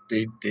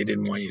 they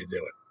didn't want you to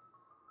do it.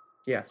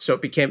 Yeah, so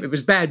it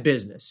was bad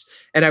business.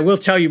 And I will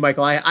tell you,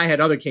 Michael, I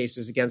had other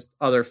cases against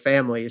other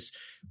families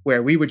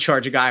where we would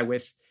charge a guy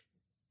with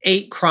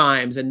 8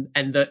 crimes, and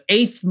the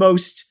 8th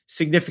most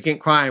significant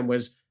crime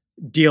was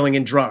dealing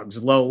in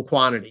drugs, low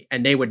quantity,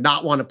 and they would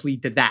not want to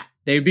plead to that.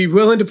 They'd be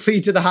willing to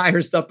plead to the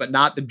higher stuff, but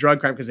not the drug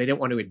crime because they didn't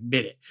want to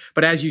admit it.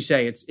 But as you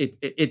say,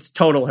 it's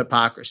total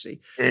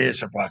hypocrisy. It is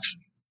hypocrisy.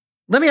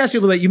 Let me ask you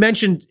a little bit. You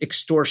mentioned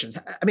extortions.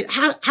 I mean,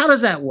 how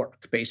does that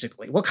work,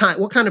 basically? What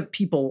kind of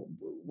people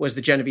was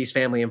the Genovese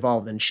family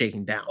involved in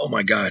shaking down? Oh,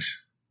 my God.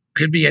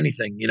 Could be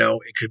anything.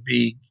 It could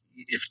be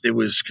if there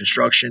was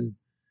construction,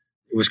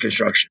 it was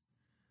construction.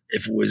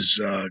 If it was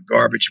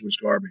garbage, it was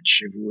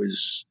garbage. If it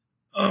was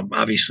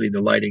obviously the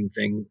lighting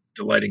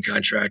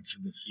contract for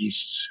the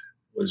feasts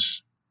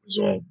was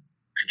all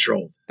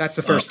controlled. That's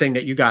the first thing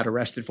that you got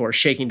arrested for,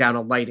 shaking down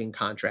a lighting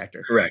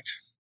contractor. Correct.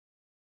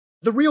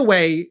 The real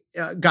way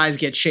guys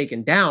get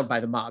shaken down by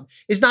the mob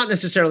is not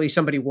necessarily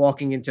somebody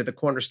walking into the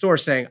corner store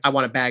saying, I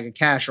want a bag of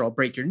cash or I'll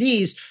break your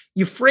knees.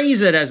 You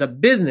phrase it as a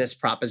business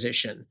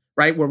proposition,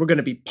 right? Where we're going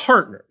to be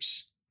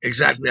partners.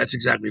 Exactly. That's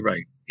exactly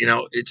right.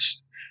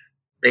 It's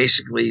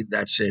basically,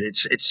 that's it.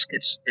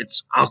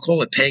 It's I'll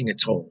call it paying a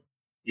toll.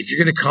 If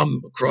you're going to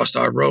come across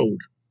our road,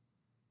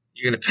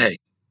 you're going to pay.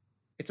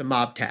 It's a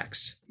mob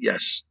tax.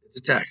 Yes, it's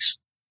a tax.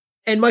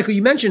 And Michael,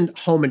 you mentioned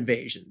home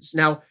invasions.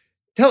 Now,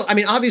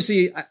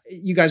 obviously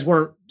you guys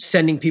weren't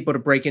sending people to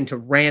break into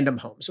random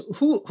homes.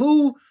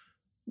 Who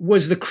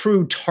was the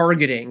crew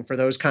targeting for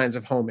those kinds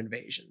of home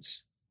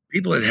invasions?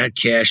 People that had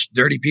cash,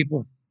 dirty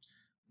people,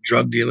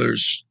 drug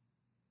dealers,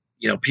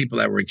 people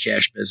that were in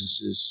cash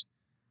businesses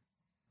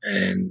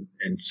and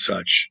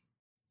such.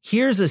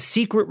 Here's a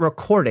secret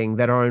recording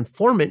that our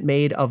informant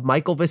made of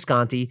Michael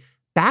Visconti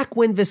back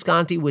when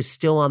Visconti was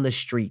still on the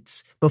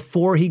streets,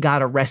 before he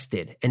got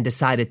arrested and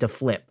decided to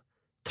flip,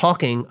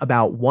 talking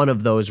about one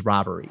of those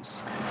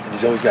robberies. And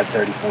he's always got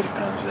 30, 40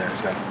 pounds there.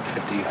 He's got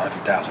 50,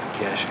 100,000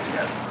 cash. He's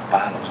got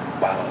bottles and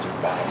bottles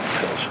and bottles of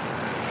pills.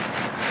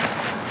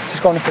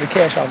 Just going in for the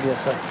cash,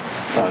 obviously.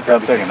 No, he's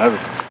probably taking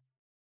everything.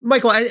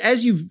 Michael,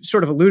 as you've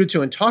sort of alluded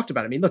to and talked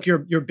about, I mean, look,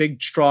 you're a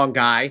big, strong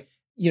guy.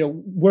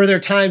 Were there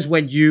times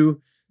when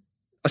you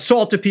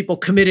assaulted people,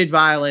 committed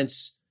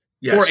violence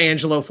for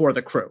Angelo, for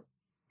the crew?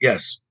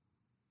 Yes.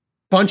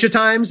 Bunch of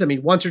times? I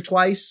mean, once or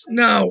twice?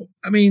 No.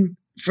 I mean,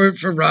 for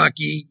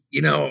Rocky,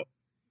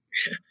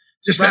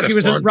 just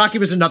Rocky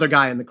was another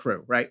guy in the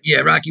crew, right? Yeah,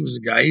 Rocky was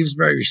a guy. He was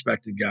a very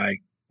respected guy,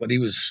 but he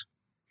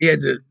had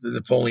the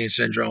Napoleon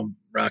syndrome,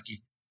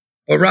 Rocky.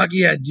 But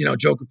Rocky had,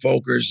 Joker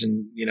Pokers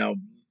and,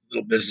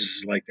 little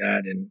businesses like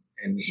that.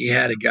 And he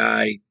had a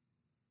guy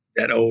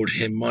that owed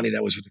him money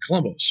that was with the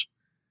Columbos.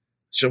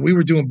 So we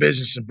were doing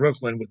business in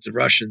Brooklyn with the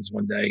Russians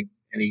one day.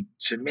 And he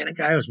said, man, a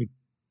guy owes me,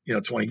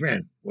 20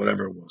 grand,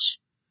 whatever it was.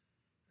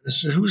 I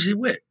said, who's he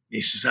with?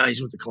 He says,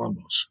 he's with the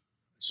Columbos.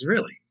 I said,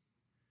 really?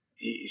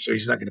 So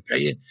he's not going to pay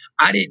you?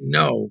 I didn't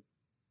know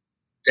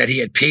that he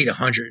had paid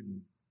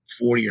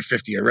 140 or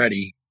 50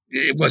 already.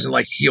 It wasn't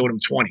like he owed him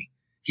 20.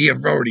 He had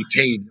already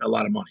paid a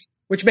lot of money.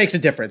 Which makes a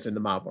difference in the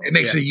mob world. It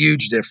makes a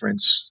huge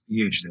difference.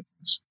 Huge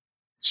difference.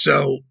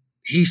 So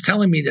he's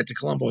telling me that the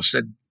Columbos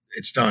said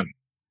it's done.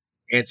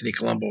 Anthony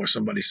Colombo or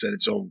somebody said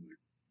it's over.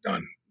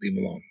 Done. Leave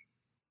him alone.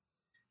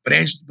 But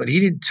he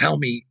didn't tell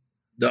me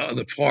the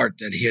other part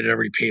that he had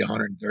already paid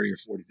 130 or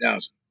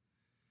 40,000.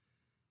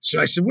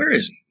 So I said, where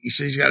is he? He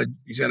said he's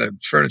got a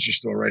furniture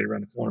store right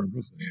around the corner in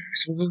Brooklyn. I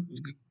said, well,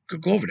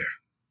 go over there.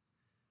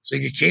 So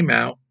he came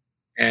out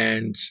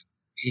and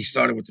he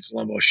started with the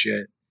Colombo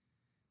shit.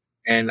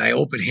 And I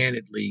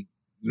open-handedly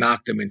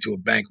knocked him into a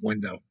bank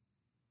window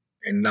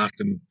and knocked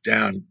him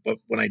down. But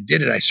when I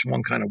did it, I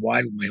swung kind of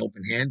wide with my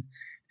open hand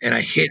and I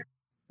hit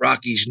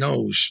Rocky's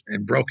nose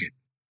and broke it.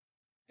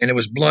 and there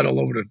was blood all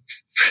over the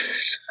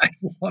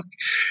sidewalk.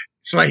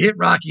 So I hit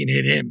Rocky and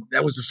hit him.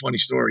 That was the funny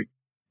story.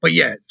 But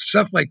yeah,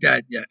 stuff like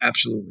that. Yeah,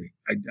 absolutely.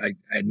 I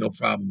had no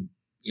problem,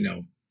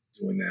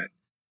 doing that.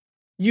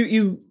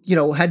 You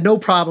had no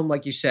problem,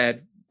 like you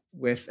said,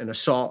 with an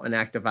assault, an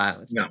act of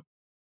violence. No.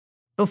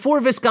 Before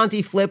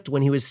Visconti flipped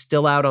when he was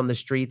still out on the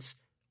streets,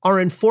 our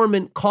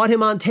informant caught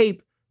him on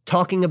tape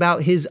talking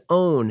about his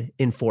own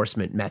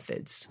enforcement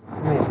methods.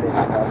 Do me a favor,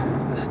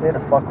 guys. Just stay the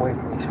fuck away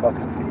from these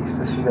fucking fees.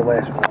 This is your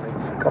last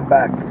warning. Come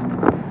back,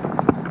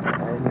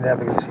 and you're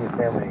never gonna see your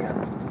family again.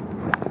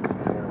 I'm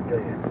gonna tell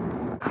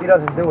you. If he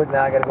doesn't do it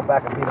now, I gotta go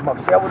back and beat him up.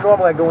 See, I would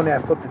normally go in there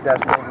and flip the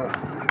desk over.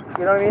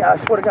 You know what I mean?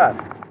 I swear to God.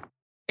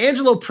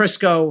 Angelo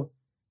Prisco,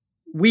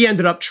 we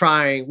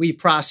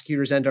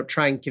prosecutors ended up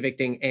trying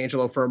convicting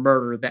Angelo for a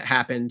murder that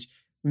happened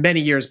many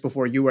years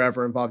before you were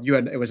ever involved.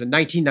 It was a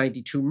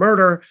 1992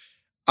 murder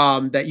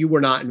that you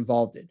were not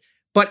involved in.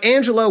 But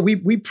Angelo,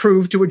 we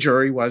proved to a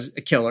jury, was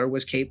a killer,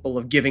 was capable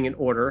of giving an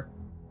order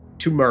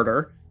to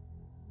murder.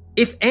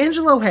 If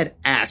Angelo had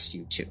asked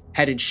you to,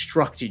 had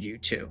instructed you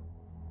to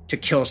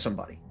kill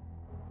somebody,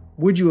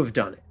 would you have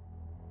done it?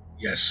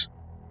 Yes.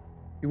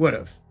 You would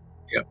have?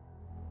 Yep.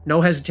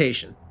 No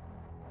hesitation?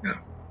 No.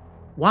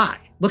 Why?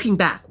 Looking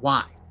back,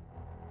 why?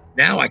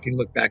 Now I can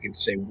look back and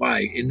say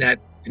why in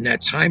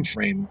that time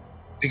frame,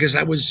 because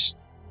I was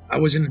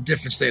in a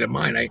different state of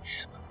mind.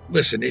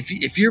 Listen,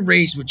 if you're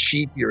raised with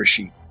sheep, you're a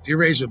sheep. If you're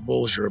raised with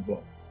bulls, you're a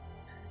bull.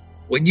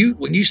 When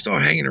you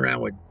start hanging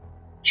around with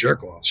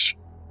jerk-offs,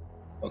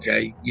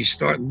 okay, you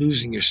start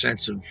losing your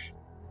sense of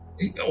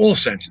all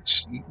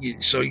senses.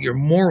 So your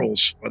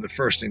morals are the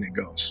first thing that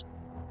goes,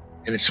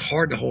 and it's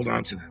hard to hold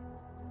on to them.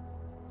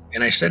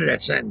 And I said it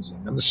at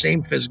sentencing. I'm the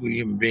same physical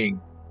human being.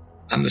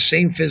 I'm the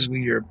same physical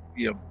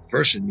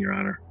person, Your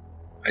Honor.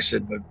 I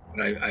said, but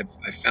I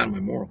found my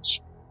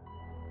morals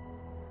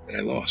that I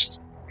lost,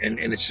 and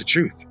it's the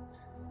truth.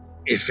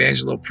 If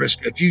Angelo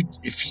Prisco,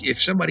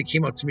 if somebody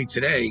came up to me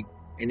today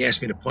and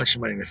asked me to punch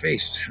somebody in the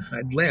face,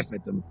 I'd laugh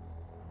at them.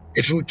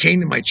 If it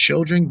came to my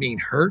children being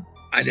hurt,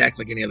 I'd act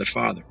like any other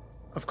father.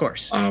 Of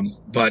course.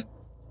 But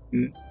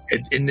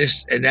in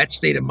that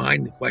state of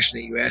mind, the question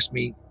that you asked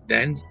me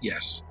then,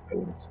 yes, I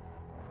would have.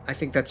 I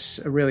think that's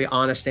a really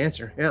honest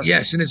answer. Yeah.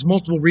 Yes, and it's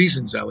multiple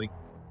reasons, Ellie.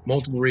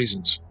 Multiple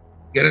reasons.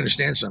 You got to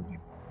understand something.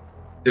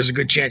 There's a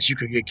good chance you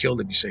could get killed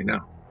if you say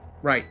no.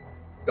 Right.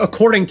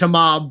 According to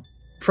mob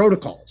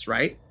protocols,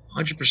 right?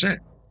 100%.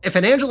 If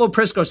an Angelo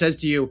Prisco says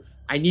to you,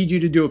 I need you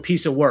to do a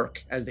piece of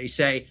work, as they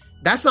say,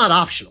 that's not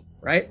optional,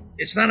 right?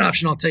 It's not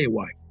optional. I'll tell you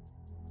why.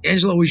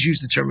 Angelo always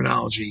used the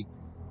terminology,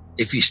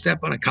 if you step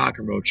on a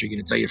cockroach, are you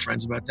going to tell your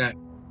friends about that?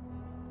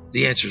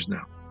 The answer is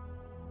no.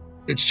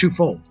 It's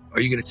twofold. Are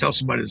you going to tell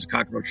somebody there's a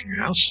cockroach in your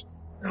house?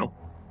 No.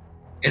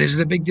 And is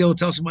it a big deal to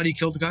tell somebody you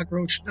killed a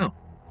cockroach? No.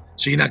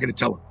 So you're not going to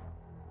tell them.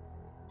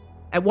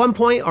 At one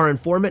point, our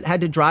informant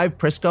had to drive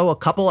Prisco a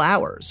couple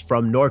hours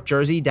from North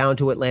Jersey down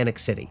to Atlantic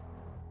City.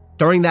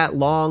 During that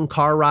long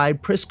car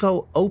ride,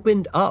 Prisco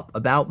opened up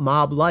about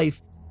mob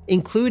life,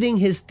 including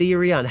his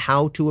theory on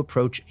how to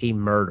approach a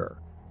murder.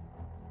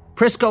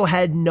 Prisco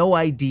had no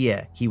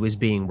idea he was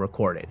being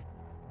recorded.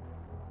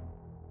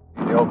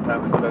 The old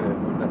time said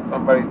that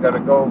somebody's got to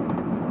go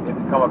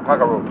and become a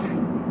cockroach.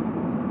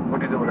 What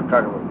do you do with a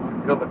cockroach?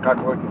 You kill the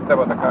cockroach, you step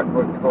on the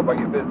cockroach, you go about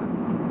your business.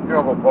 You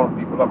don't go calling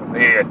people up and say,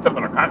 hey, I stepped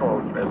on a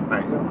cockroach last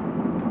night.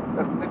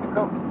 That's the thing to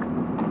go.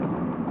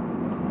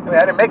 I mean,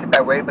 I didn't make it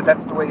that way, but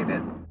that's the way it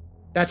is.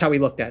 That's how he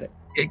looked at it.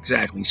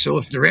 Exactly. So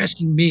if they're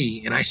asking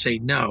me and I say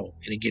no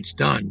and it gets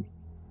done,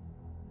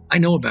 I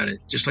know about it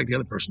just like the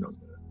other person knows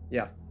about it.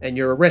 Yeah. And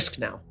you're a risk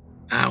now.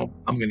 Now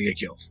I'm going to get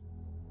killed.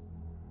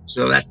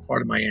 So that's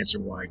part of my answer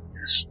why,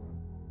 yes.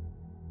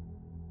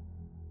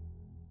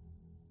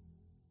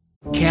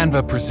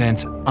 Canva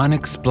presents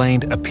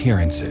Unexplained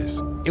Appearances.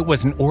 It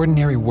was an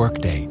ordinary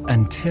workday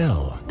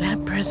until...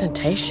 that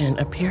presentation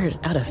appeared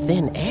out of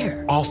thin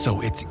air. Also,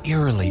 it's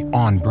eerily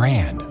on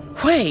brand.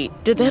 Wait,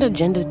 did that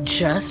agenda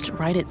just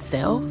write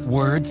itself?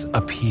 Words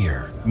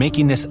appear,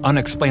 making this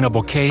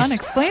unexplainable case...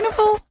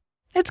 Unexplainable?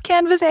 It's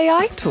Canva's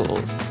AI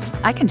tools.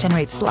 I can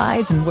generate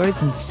slides and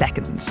words in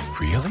seconds.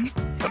 Really?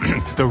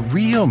 The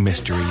real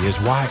mystery is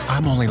why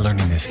I'm only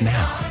learning this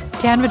now.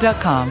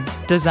 Canva.com.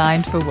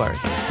 Designed for work.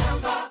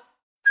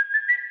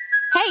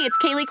 Hey, it's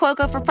Kaylee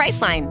Cuoco for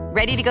Priceline.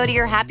 Ready to go to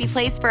your happy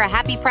place for a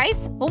happy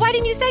price? Well, why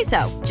didn't you say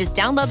so? Just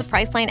download the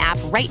Priceline app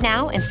right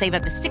now and save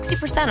up to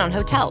 60% on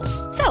hotels.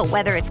 So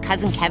whether it's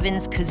Cousin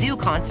Kevin's Kazoo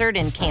Concert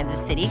in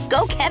Kansas City,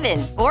 go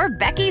Kevin, or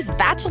Becky's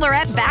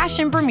Bachelorette Bash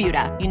in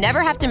Bermuda, you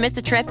never have to miss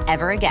a trip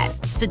ever again.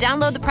 So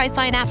download the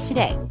Priceline app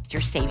today.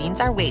 Your savings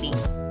are waiting.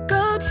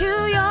 Go to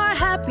your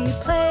happy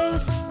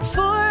place for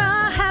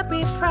a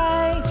happy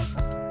price.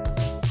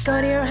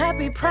 Go to your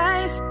happy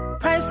price,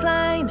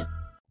 Priceline.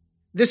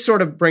 This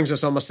sort of brings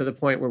us almost to the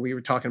point where we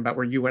were talking about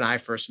where you and I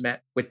first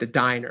met with the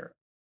diner.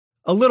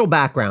 A little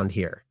background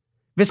here.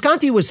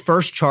 Visconti was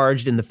first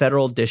charged in the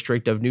Federal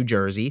District of New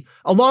Jersey,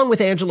 along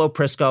with Angelo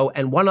Prisco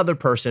and one other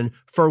person,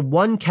 for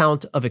one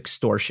count of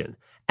extortion.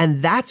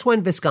 And that's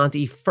when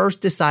Visconti first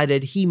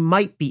decided he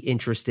might be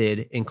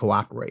interested in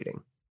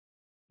cooperating.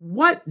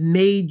 What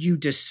made you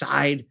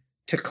decide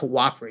to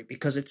cooperate?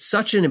 Because it's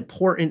such an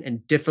important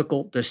and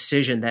difficult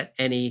decision that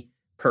any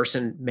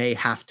person may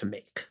have to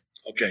make.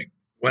 Okay.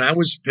 When I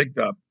was picked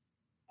up,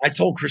 I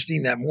told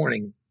Christine that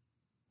morning,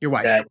 your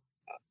wife, that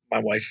my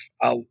wife,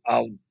 I'll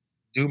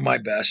do my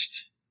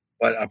best,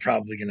 but I'm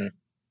probably going to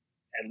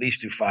at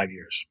least do 5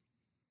 years.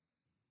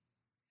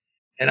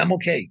 And I'm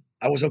okay.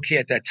 I was okay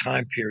at that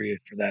time period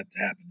for that to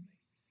happen to me.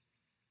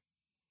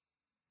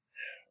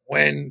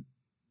 When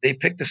they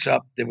picked us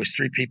up, there was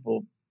 3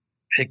 people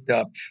picked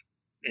up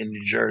in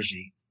New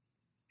Jersey.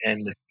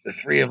 And the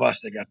 3 of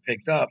us that got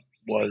picked up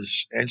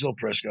was Angelo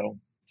Prisco,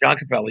 John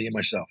Capelli, and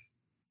myself.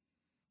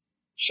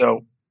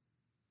 So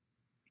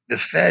the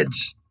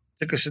feds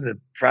took us into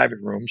private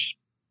rooms,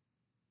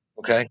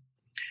 okay,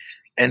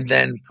 and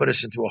then put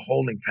us into a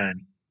holding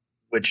pen,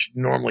 which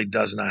normally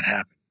does not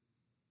happen.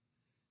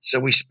 So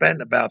we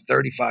spent about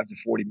 35 to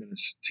 40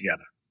 minutes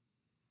together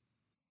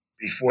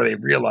before they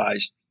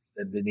realized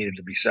that they needed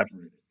to be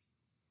separated.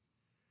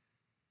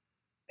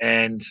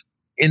 And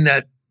in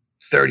that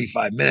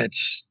 35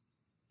 minutes,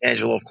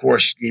 Angelo, of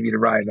course, gave you the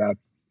ride out.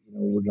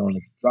 We're going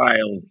to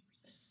trial.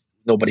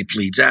 Nobody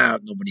pleads out.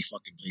 Nobody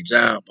fucking pleads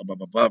out. Blah, blah,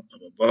 blah, blah, blah,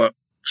 blah, blah.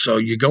 So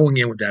you're going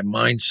in with that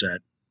mindset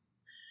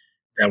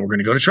that we're going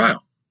to go to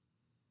trial.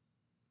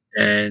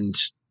 And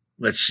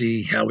let's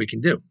see how we can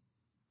do.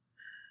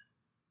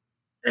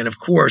 And of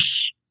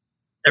course,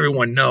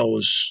 everyone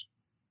knows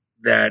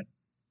that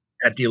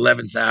at the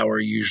 11th hour,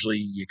 usually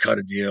you cut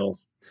a deal.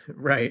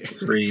 Right.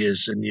 3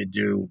 is, and you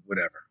do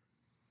whatever.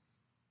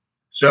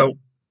 So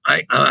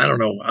I don't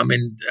know. I'm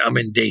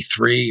in day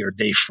 3 or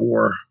day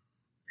 4,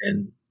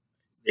 and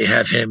they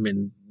have him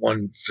in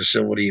one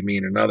facility and me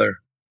in another.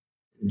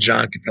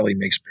 John Capelli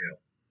makes bail.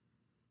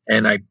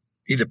 And I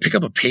either pick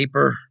up a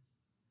paper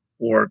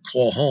or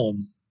call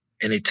home,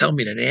 and they tell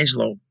me that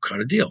Angelo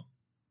cut a deal.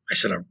 I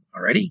said,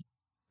 already?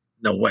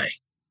 No way.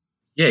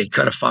 Yeah, he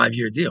cut a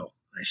 5-year deal.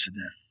 I said,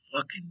 that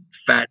fucking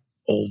fat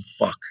old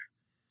fuck.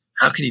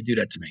 How can he do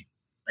that to me?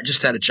 I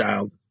just had a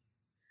child.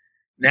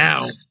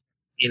 Now,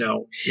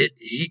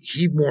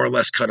 he more or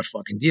less cut a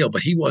fucking deal,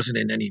 but he wasn't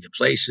in any of the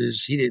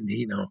places. He didn't,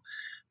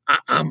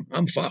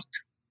 I'm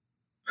fucked.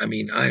 I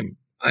mean, I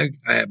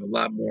have a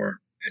lot more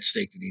at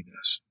stake than he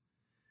does.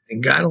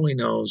 And God only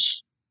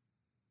knows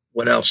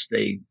what else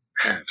they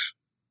have.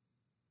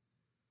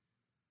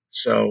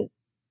 So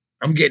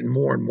I'm getting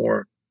more and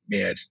more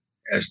mad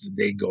as the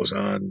day goes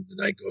on,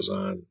 the night goes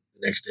on,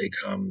 the next day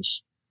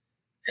comes,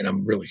 and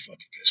I'm really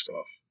fucking pissed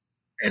off.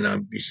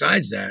 And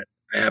besides that,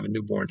 I have a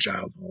newborn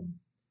child home,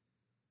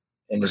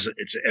 and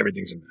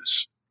everything's a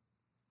mess.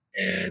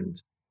 And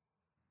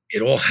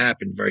it all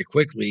happened very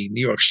quickly.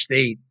 New York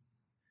State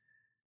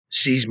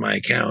seized my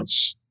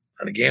accounts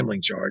on a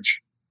gambling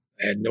charge.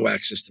 I had no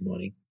access to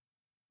money,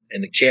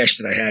 and the cash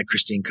that I had,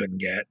 Christine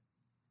couldn't get,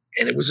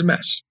 and it was a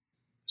mess.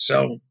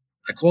 So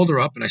I called her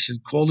up and I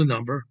said, call the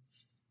number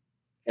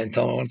and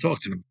tell them I want to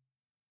talk to them.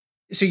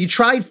 So you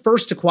tried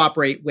first to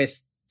cooperate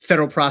with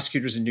federal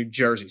prosecutors in New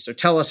Jersey. So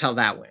tell us how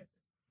that went.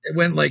 It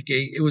went like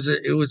it was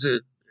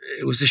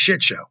a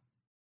shit show.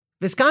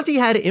 Visconti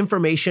had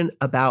information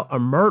about a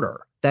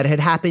murder that had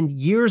happened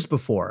years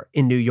before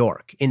in New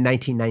York in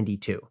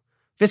 1992.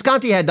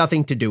 Visconti had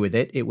nothing to do with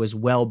it. It was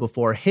well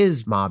before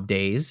his mob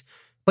days,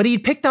 but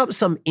he'd picked up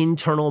some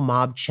internal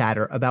mob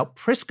chatter about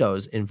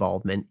Prisco's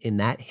involvement in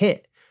that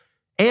hit.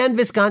 And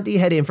Visconti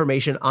had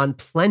information on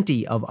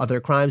plenty of other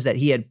crimes that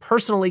he had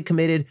personally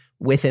committed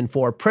with and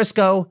for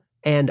Prisco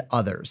and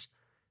others.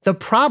 The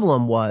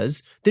problem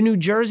was the New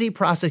Jersey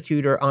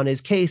prosecutor on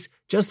his case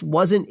just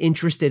wasn't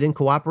interested in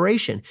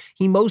cooperation.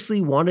 He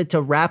mostly wanted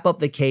to wrap up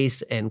the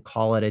case and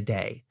call it a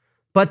day.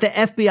 But the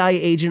FBI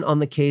agent on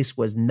the case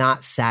was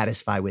not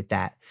satisfied with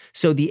that.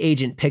 So the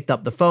agent picked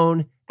up the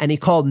phone and he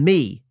called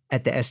me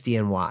at the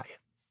SDNY.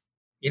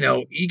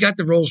 He got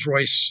the Rolls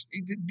Royce.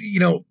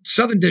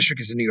 Southern District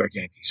is the New York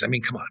Yankees. I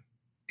mean, come on.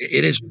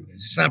 It is.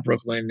 It's not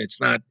Brooklyn.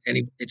 It's not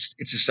any. It's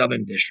a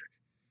Southern District.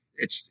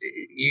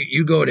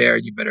 You go there,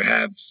 you better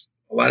have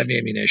a lot of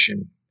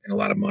ammunition and a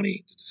lot of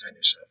money to defend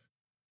yourself.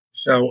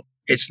 So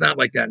it's not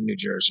like that in New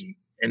Jersey.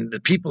 And the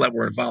people that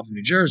were involved in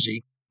New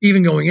Jersey,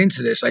 even going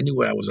into this, I knew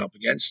what I was up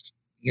against.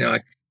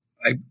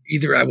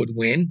 Either I would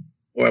win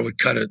or I would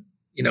cut a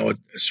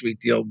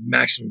sweet deal,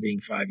 maximum being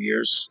 5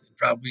 years, and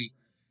probably,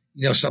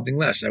 something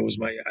less. I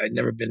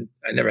never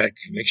had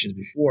convictions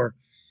before.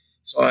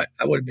 So I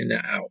would have been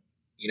out,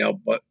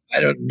 but I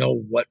don't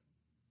know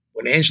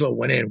when Angelo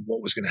went in,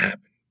 what was going to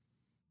happen.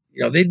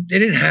 They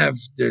didn't have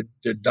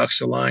their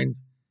ducks aligned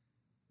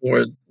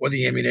or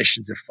the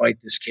ammunition to fight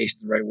this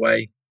case the right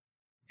way.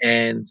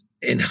 And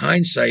in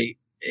hindsight,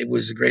 it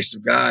was the grace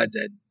of God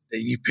that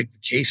you picked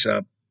the case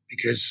up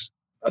because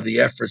of the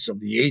efforts of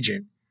the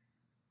agent,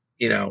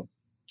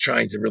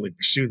 trying to really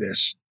pursue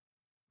this.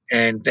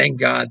 And thank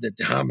God that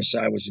the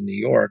homicide was in New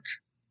York.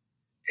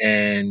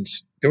 And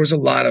there was a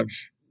lot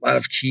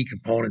of key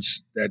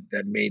components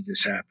that made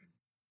this happen.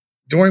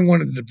 During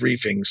one of the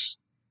briefings,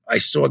 I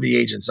saw the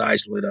agent's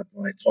eyes lit up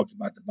when I talked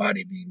about the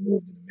body being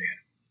moved in the van.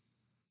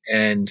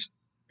 And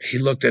he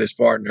looked at his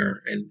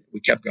partner, and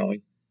we kept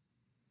going.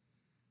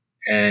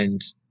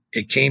 And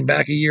it came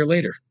back a year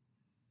later,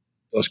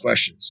 those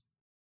questions.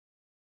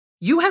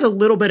 You had a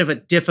little bit of a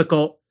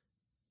difficult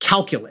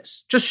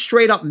calculus, just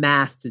straight up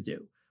math to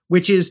do,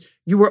 which is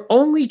you were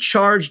only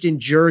charged in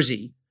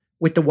Jersey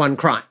with the one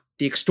crime,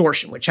 the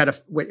extortion,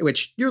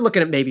 which you're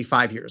looking at maybe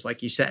 5 years,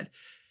 like you said.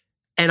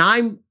 And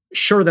I'm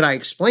sure that I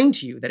explained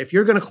to you that if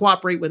you're going to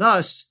cooperate with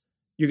us,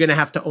 you're going to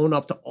have to own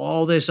up to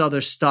all this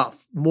other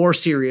stuff, more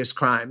serious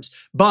crimes.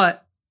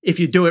 But if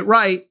you do it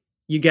right,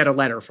 you get a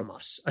letter from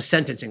us, a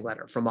sentencing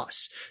letter from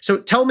us. So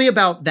tell me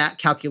about that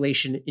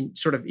calculation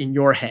in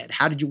your head.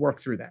 How did you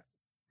work through that?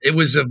 It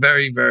was a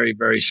very, very,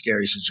 very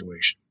scary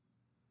situation.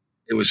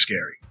 It was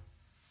scary.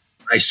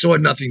 I saw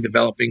nothing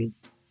developing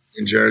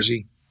in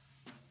Jersey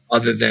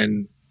other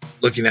than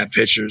looking at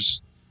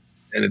pictures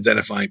and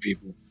identifying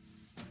people.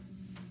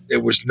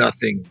 There was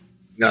nothing.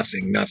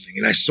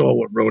 And I saw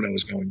what road I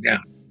was going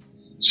down.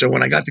 So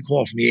when I got the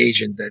call from the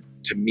agent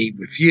to meet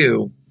with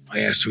you, I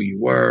asked who you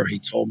were. He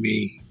told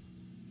me.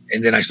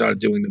 And then I started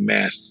doing the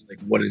math,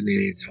 like what did they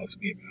need to talk to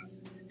me about?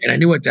 And I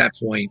knew at that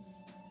point,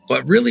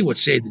 but really what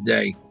saved the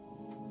day,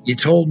 you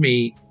told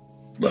me,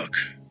 look,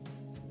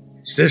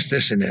 it's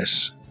this, and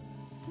this.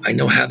 I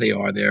know how they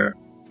are there.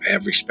 I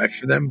have respect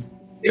for them.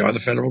 They are the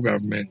federal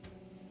government.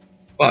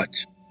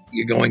 But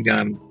you're going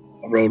down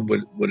a road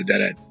with a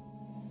dead end.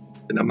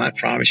 And I'm not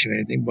promising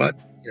anything, but,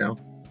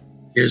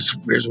 here's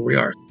where we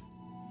are.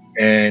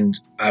 And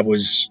I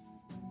was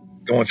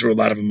going through a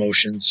lot of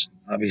emotions,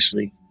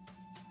 obviously,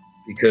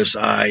 because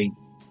I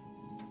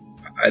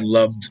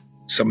loved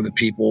some of the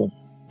people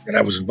that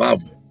I was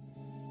involved with.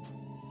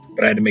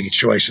 But I had to make a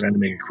choice, and I had to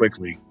make it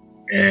quickly.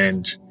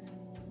 And,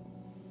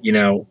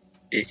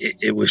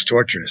 it was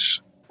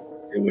torturous.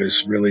 It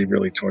was really,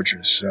 really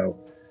torturous. So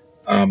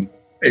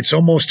it's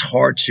almost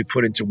hard to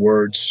put into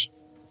words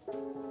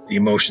the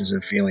emotions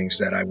and feelings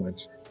that I went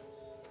through,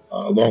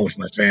 along with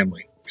my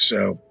family.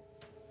 So,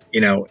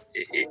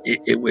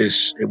 it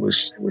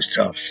was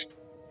tough.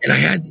 And I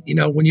had,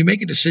 when you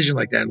make a decision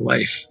like that in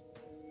life,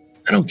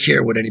 I don't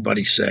care what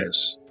anybody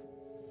says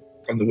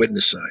from the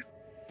witness side.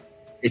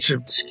 It's a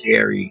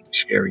scary,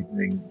 scary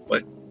thing,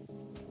 but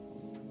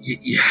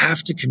you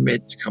have to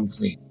commit to come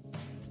clean.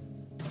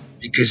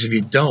 Because if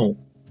you don't,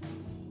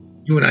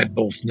 you and I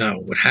both know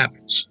what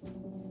happens.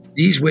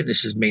 These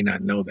witnesses may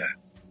not know that,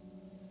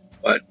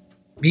 but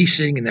me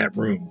sitting in that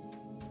room,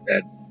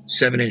 that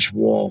 7-inch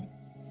wall,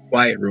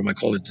 quiet room, I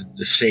called it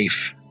the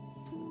safe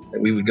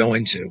that we would go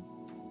into,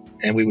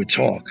 and we would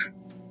talk.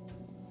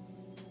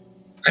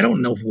 I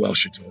don't know who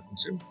else you're talking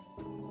to.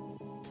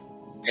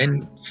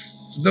 And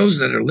for those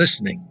that are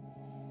listening,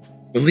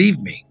 believe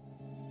me,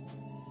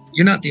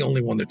 you're not the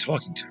only one they're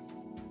talking to.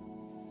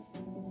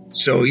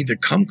 So either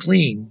come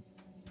clean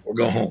or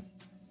go home,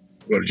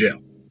 or go to jail.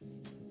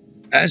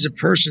 As a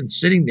person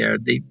sitting there,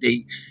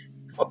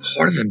 a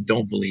part of them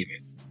don't believe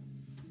it.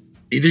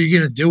 Either you're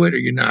going to do it or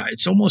you're not.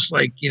 It's almost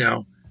like,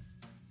 either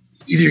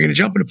you're going to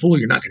jump in the pool or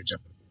you're not going to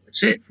jump in the pool.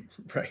 That's it.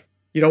 Right.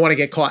 You don't want to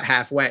get caught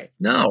halfway.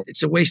 No,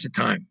 it's a waste of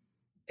time.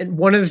 And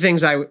one of the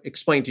things I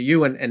explained to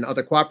you and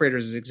other cooperators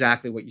is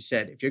exactly what you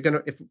said.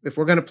 If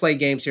we're gonna play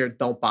games here,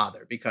 don't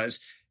bother,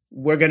 because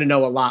we're gonna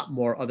know a lot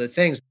more other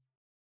things.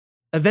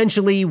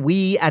 Eventually,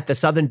 we at the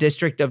Southern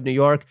District of New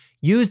York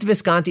used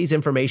Visconti's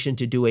information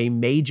to do a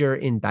major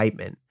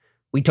indictment.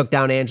 We took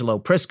down Angelo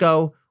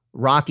Prisco,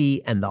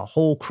 Rocky, and the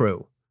whole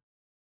crew.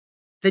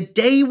 The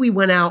day we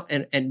went out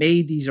and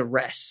made these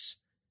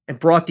arrests and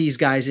brought these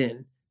guys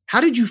in,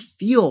 how did you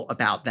feel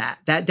about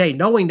that day,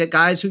 knowing that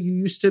guys who you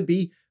used to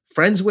be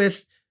friends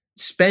with,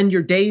 spend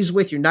your days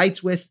with, your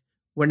nights with,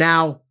 were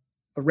now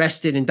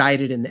arrested,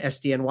 indicted in the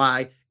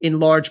SDNY, in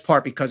large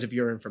part because of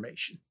your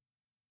information?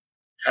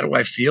 How do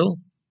I feel?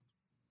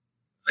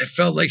 I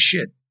felt like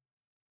shit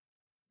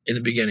in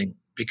the beginning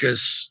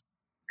because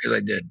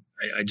I did.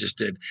 I just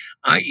did.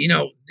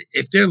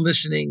 If they're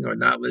listening or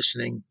not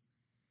listening,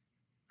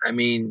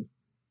 the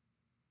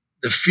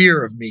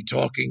fear of me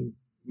talking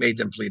made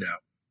them plead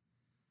out.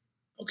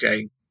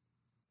 Okay.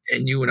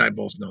 And you and I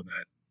both know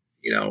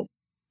that,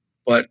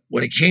 but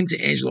when it came to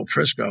Angelo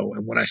Prisco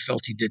and what I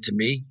felt he did to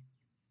me,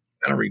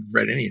 I don't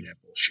regret any of that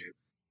bullshit,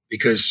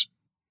 because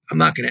I'm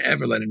not going to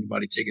ever let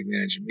anybody take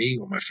advantage of me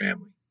or my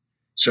family.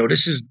 So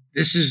this is,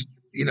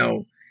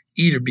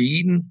 eat or be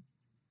eaten,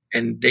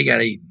 and they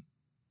got eaten.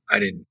 I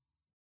didn't.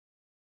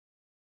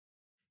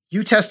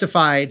 You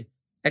testified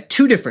at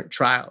 2 different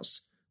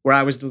trials where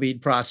I was the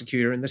lead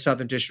prosecutor in the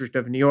Southern District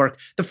of New York.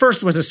 The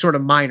first was a sort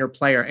of minor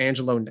player,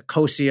 Angelo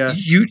Nicosia.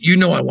 You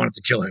know I wanted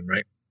to kill him,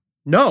 right?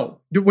 No.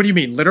 What do you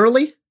mean?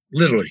 Literally?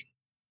 Literally.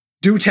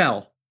 Do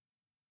tell.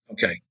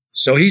 Okay.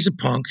 So he's a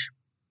punk,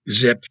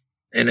 Zip,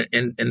 and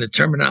the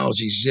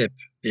terminology Zip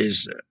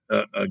is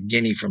a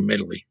guinea from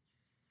Italy.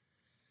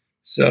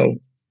 So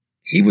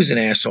he was an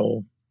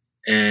asshole,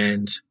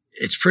 and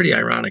it's pretty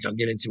ironic. I'll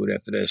get into it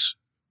after this.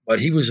 But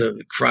he was a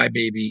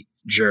crybaby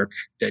jerk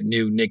that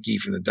knew Nikki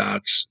from the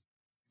docks.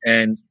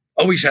 And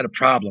always had a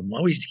problem.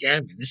 Always,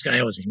 this guy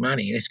owes me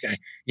money. This guy,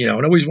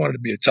 and always wanted to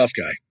be a tough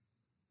guy.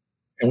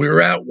 And we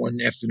were out one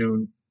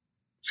afternoon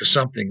for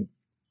something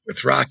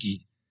with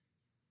Rocky,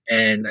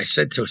 and I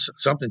said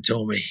something to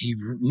him, and he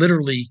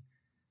literally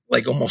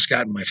almost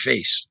got in my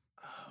face.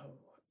 Oh,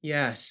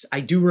 yes, I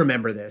do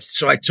remember this.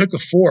 So I took a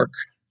fork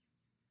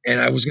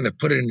and I was going to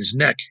put it in his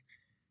neck,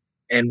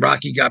 and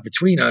Rocky got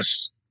between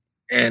us.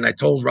 And I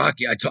told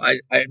Rocky, I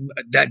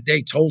that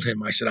day told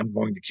him, I said, I'm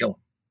going to kill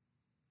him.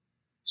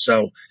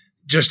 So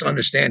just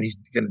understand he's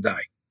going to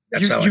die.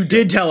 That's how you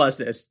did tell us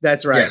this.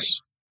 That's right.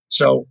 Yes.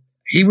 So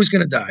he was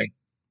going to die.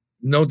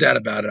 No doubt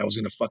about it. I was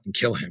going to fucking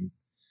kill him.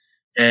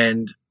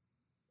 And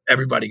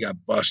everybody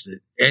got busted.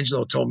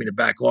 Angelo told me to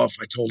back off.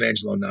 I told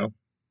Angelo no.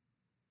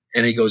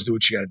 And he goes, do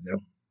what you got to do.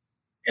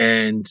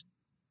 And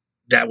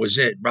that was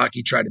it.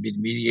 Rocky tried to be the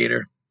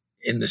mediator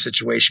in the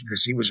situation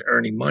because he was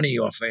earning money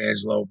off of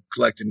Angelo,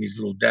 collecting these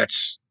little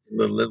debts in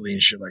Little Italy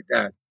and shit like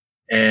that.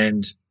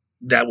 And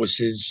that was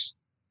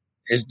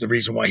the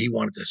reason why he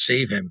wanted to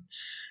save him.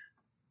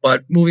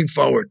 But moving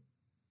forward,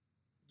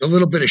 the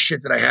little bit of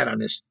shit that I had on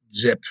this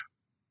zip,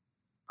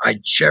 I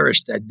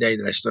cherished that day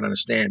that I stood on a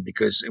stand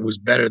because it was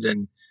better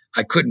than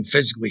I couldn't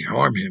physically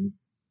harm him.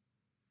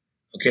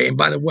 Okay. And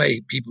by the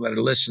way, people that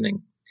are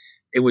listening,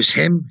 it was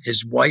him,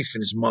 his wife,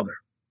 and his mother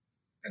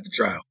at the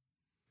trial.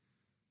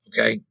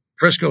 Okay.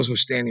 Prisco's was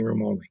standing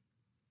room only.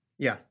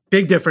 Yeah.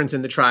 Big difference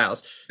in the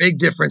trials. Big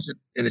difference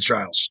in the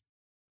trials.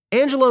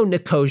 Angelo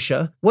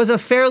Nicosia was a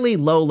fairly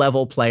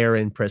low-level player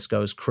in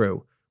Prisco's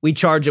crew. We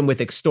charge him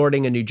with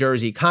extorting a New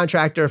Jersey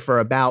contractor for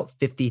about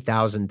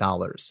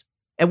 $50,000.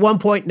 At one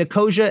point,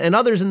 Nicosia and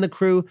others in the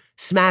crew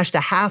smashed a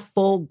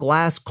half-full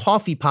glass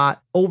coffee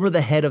pot over the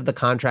head of the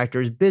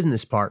contractor's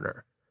business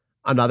partner.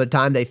 Another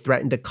time, they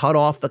threatened to cut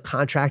off the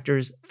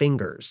contractor's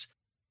fingers.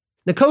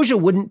 Nicosia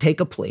wouldn't take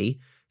a plea,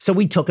 so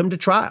we took him to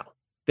trial.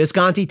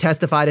 Visconti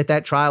testified at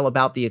that trial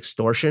about the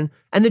extortion,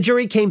 and the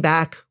jury came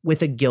back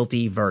with a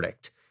guilty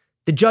verdict.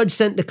 The judge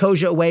sent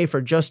Nicosia away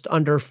for just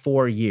under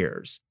 4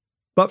 years.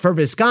 But for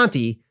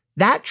Visconti,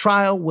 that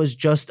trial was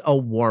just a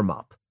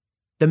warm-up.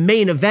 The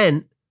main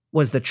event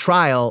was the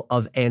trial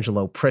of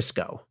Angelo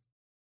Prisco.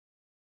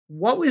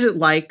 What was it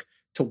like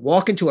to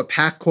walk into a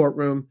packed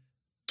courtroom,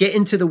 get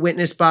into the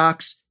witness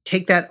box,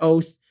 take that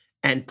oath,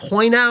 and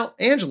point out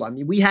Angelo? I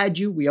mean,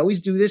 we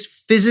always do this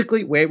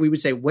physically, where we would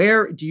say,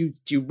 where do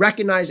you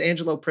recognize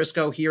Angelo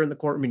Prisco here in the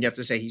courtroom? And you have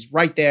to say, he's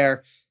right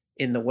there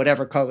in the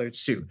whatever colored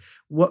suit.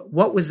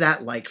 What was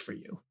that like for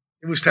you?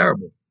 It was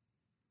terrible.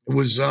 It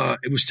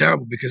was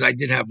terrible because I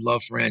did have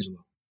love for Angelo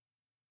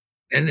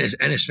and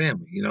his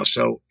family,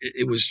 so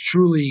it was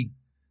truly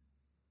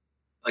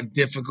a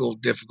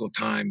difficult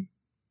time,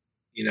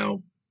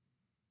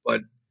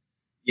 but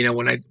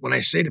when I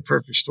say the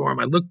perfect storm,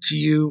 I looked to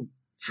you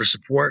for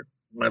support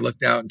when I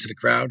looked out into the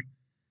crowd,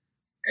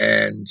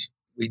 and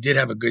we did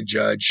have a good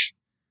judge.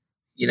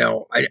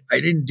 I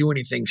didn't do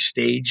anything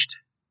staged.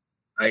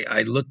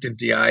 I looked into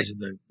the eyes of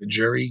the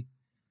jury.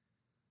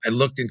 I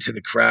looked into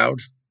the crowd,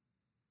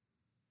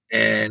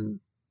 and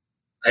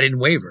I didn't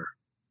waver,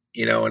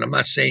 and I'm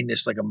not saying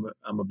this like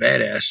I'm a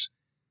badass,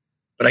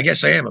 but I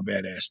guess I am a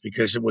badass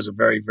because it was a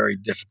very, very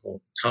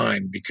difficult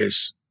time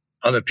because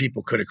other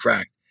people could have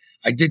cracked.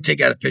 I did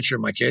take out a picture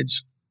of my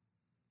kids,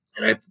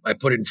 and I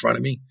put it in front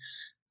of me,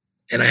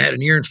 and I had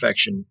an ear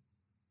infection,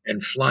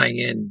 and flying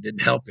in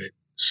didn't help it.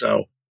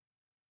 So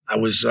I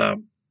was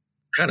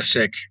kind of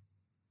sick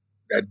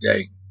that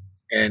day.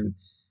 And,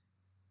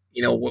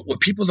 what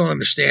people don't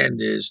understand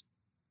is,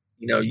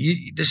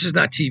 this is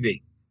not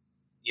TV.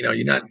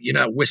 You're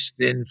not whisked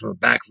in from a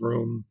back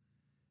room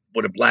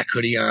with a black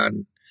hoodie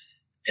on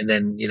and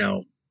then,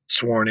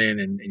 sworn in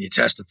and you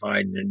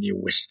testified and then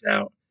you're whisked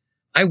out.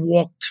 I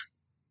walked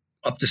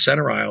up the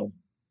center aisle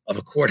of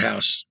a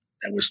courthouse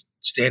that was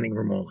standing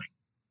room only.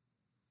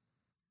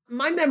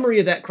 My memory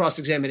of that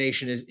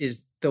cross-examination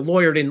is the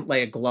lawyer didn't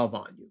lay a glove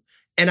on you.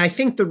 And I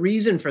think the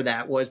reason for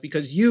that was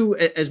because you,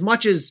 as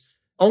much as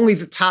only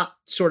the top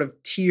sort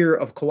of tier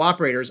of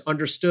cooperators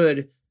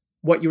understood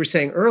what you were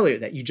saying earlier,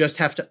 that you just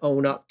have to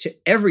own up to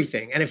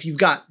everything. And if you've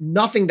got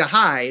nothing to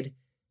hide,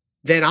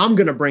 then I'm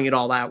going to bring it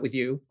all out with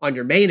you on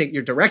your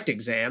direct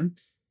exam.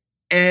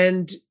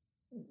 And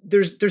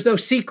there's no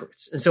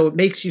secrets. And so it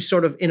makes you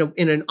sort of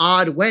in an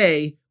odd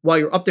way, while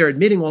you're up there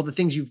admitting all the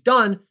things you've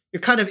done,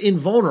 you're kind of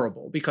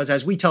invulnerable because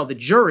as we tell the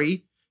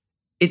jury,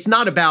 it's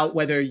not about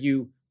whether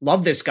you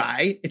love this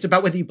guy. It's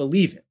about whether you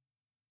believe it.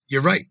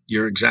 You're right.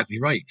 You're exactly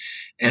right.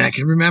 And I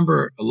can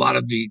remember a lot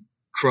of the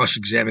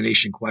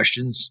cross-examination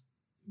questions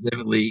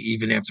vividly,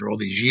 even after all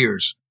these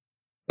years.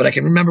 But I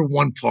can remember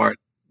one part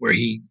where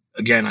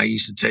I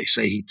used to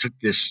say he took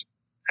this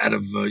out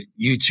of a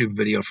YouTube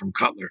video from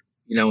Cutler,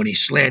 and he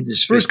slammed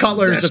his Bruce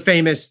Cutler is the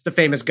famous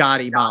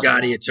Gotti model.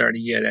 Gotti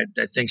attorney,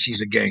 that thinks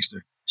he's a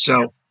gangster.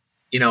 So,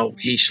 he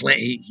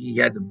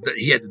had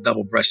the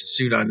double-breasted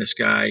suit on this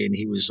guy, and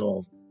he was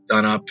all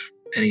done up,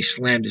 and he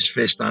slammed his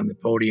fist on the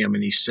podium,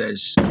 and he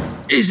says,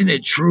 "Isn't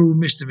it true,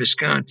 Mr.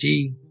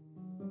 Visconti,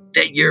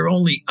 that you're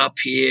only up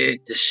here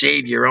to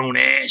save your own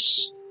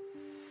ass?"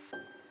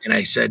 And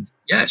I said,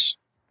 yes,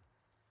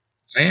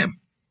 I am.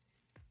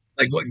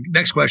 Like, what?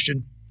 Next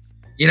question.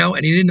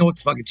 And he didn't know what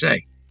to fucking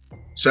say.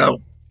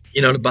 So,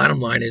 the bottom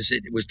line is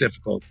it was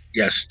difficult,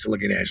 yes, to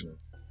look at Angelo.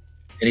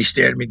 And he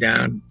stared me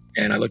down,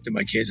 and I looked at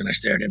my kids, and I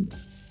stared at him.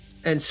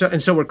 And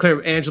so we're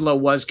clear, Angelo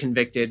was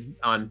convicted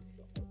on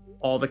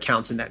all the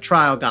counts in that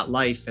trial, got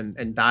life,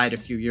 and died a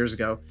few years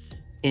ago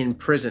in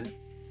prison.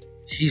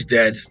 He's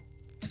dead.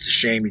 It's a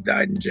shame he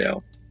died in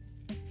jail.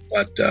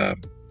 But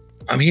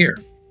I'm here.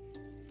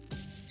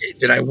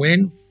 Did I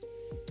win?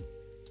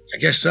 I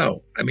guess so.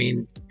 I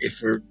mean, if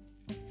we're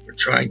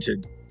trying to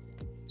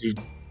do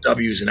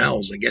W's and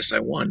L's, I guess I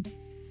won.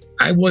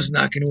 I was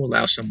not going to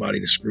allow somebody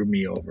to screw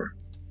me over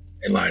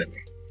and lie to me.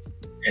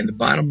 And the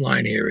bottom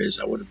line here is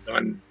I would have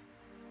done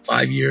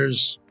 5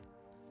 years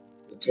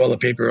with toilet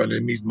paper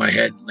underneath my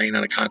head laying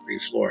on a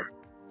concrete floor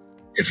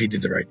if he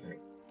did the right thing.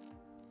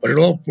 But it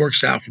all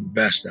works out for the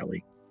best,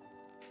 Ellie,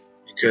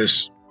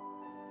 because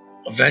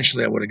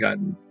eventually I would have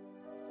gotten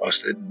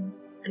busted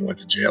and went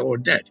to jail or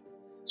dead.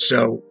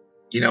 So,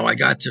 I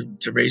got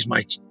to raise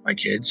my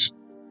kids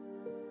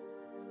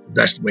the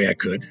best way I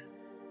could.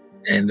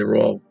 And they're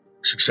all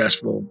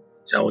successful,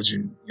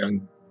 intelligent,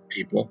 young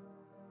people.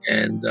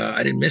 And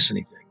I didn't miss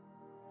anything.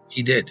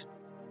 He did.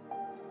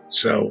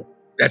 So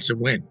that's a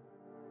win.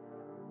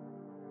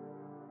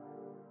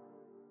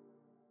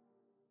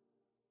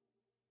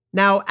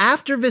 Now,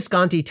 after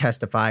Visconti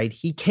testified,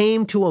 he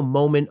came to a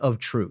moment of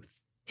truth,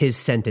 his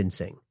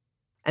sentencing.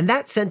 And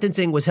that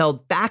sentencing was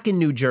held back in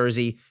New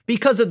Jersey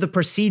because of the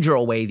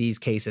procedural way these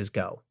cases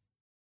go.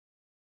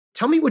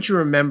 Tell me what you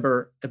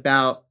remember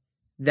about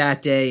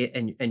that day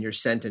and your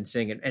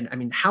sentencing. And I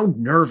mean, how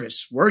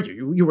nervous were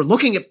you? You were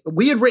looking at,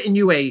 we had written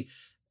you a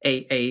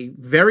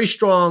very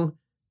strong,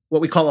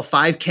 what we call a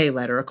 5K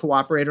letter, a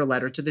cooperator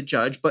letter to the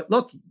judge. But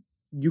look,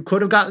 you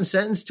could have gotten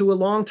sentenced to a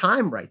long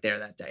time right there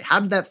that day. How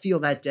did that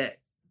feel that day?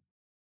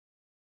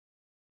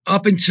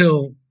 Up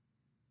until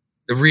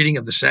the reading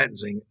of the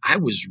sentencing, I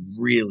was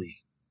really,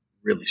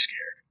 really scared,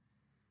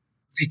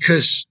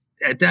 because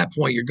at that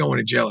point you're going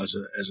to jail as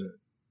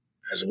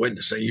a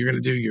witness. So you're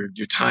going to do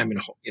your time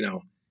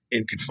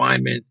in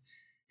confinement.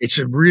 It's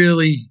a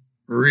really,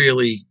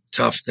 really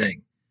tough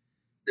thing.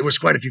 There was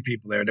quite a few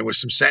people there. There was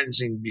some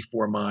sentencing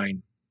before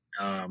mine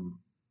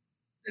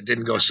that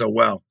didn't go so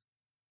well,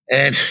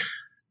 and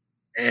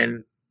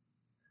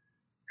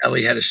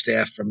Ellie had a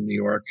staff from New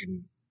York,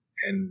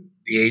 and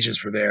the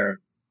agents were there.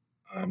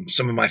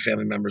 Some of my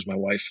family members, my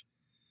wife,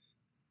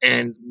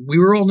 and we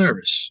were all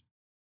nervous.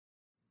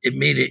 It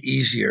made it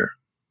easier.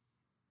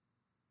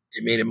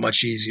 It made it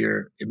much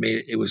easier.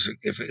 It was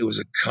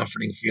a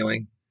comforting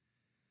feeling,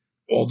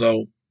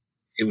 although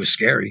it was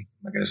scary.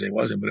 I'm not going to say it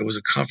wasn't, but it was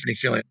a comforting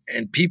feeling.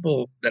 And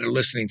people that are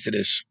listening to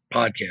this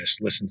podcast,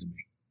 listen to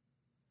me.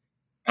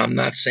 I'm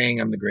not saying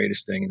I'm the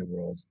greatest thing in the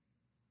world,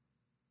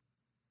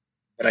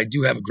 but I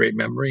do have a great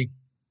memory,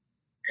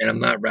 and I'm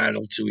not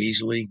rattled too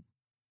easily.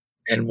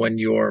 And when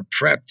you're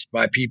prepped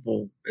by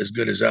people as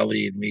good as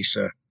Ellie and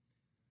Lisa,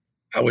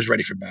 I was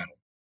ready for battle.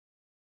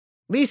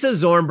 Lisa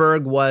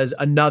Zornberg was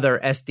another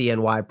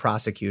SDNY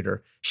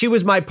prosecutor. She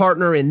was my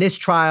partner in this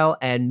trial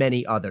and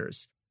many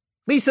others.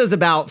 Lisa's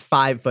about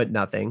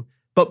 5'0",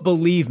 but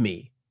believe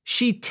me,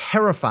 she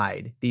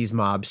terrified these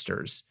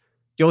mobsters.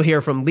 You'll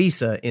hear from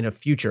Lisa in a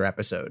future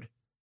episode.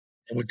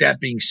 And with that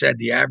being said,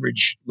 the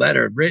average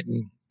letter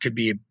written could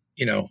be,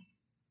 a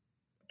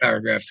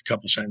paragraph, a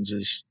couple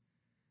sentences.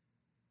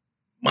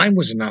 Mine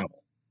was a novel.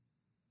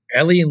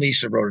 Ellie and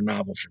Lisa wrote a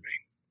novel for me,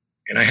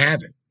 and I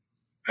have it.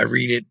 I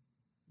read it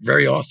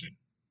very often,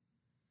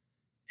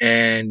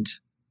 and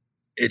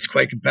it's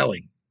quite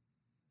compelling,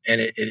 and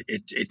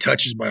it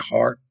touches my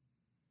heart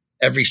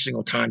every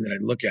single time that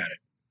I look at it.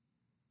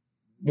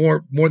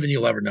 More than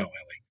you'll ever know,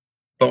 Ellie.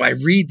 But I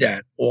read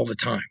that all the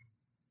time,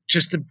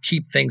 just to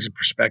keep things in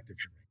perspective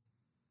for me.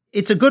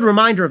 It's a good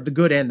reminder of the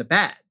good and the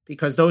bad,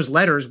 because those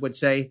letters would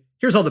say,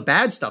 here's all the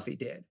bad stuff he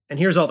did, and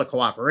here's all the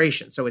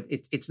cooperation. So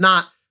it's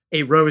not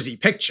a rosy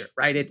picture,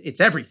 right? It's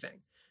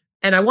everything.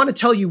 And I want to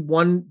tell you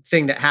one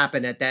thing that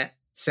happened at that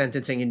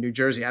sentencing in New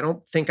Jersey. I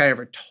don't think I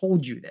ever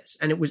told you this,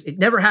 and it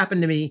never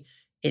happened to me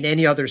in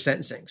any other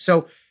sentencing.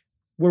 So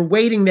we're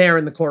waiting there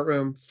in the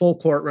courtroom, full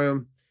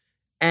courtroom,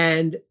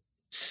 and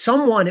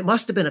someone, it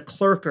must have been a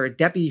clerk or a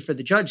deputy for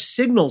the judge,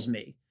 signals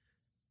me,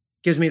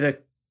 gives me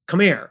the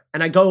come here,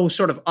 and I go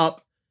sort of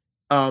up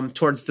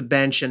towards the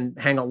bench and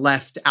hang a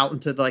left out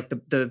into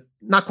the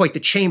not quite the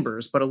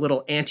chambers, but a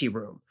little ante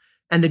room.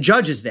 And the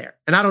judge is there.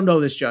 And I don't know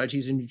this judge.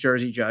 He's a New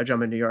Jersey judge.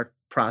 I'm a New York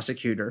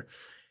prosecutor.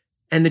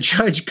 And the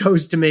judge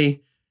goes to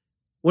me,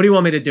 what do you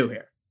want me to do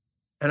here?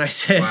 And I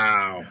said,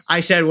 wow.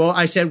 I said,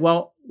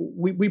 well,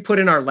 we put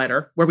in our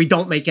letter where we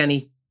don't make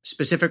any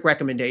specific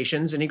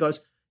recommendations. And he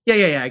goes,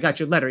 yeah, I got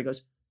your letter. He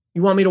goes,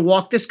 you want me to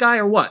walk this guy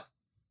or what?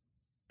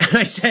 And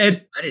I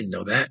said, I didn't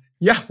know that.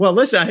 Yeah, well,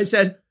 listen, I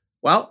said,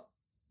 well,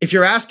 if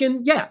you're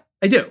asking, yeah,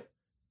 I do.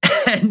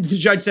 And the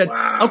judge said,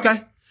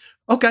 wow.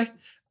 Okay.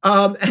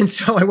 And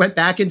so I went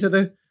back into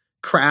the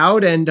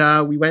crowd,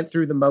 and we went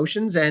through the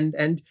motions,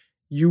 and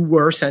you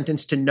were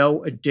sentenced to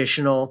no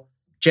additional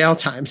jail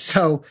time.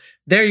 So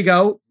there you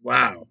go.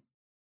 Wow.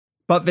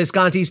 But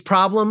Visconti's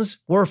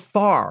problems were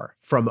far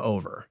from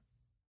over.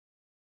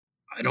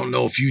 I don't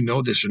know if you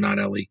know this or not,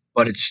 Ellie,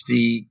 but it's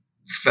the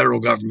federal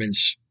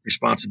government's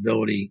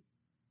responsibility,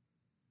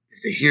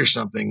 if they hear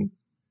something,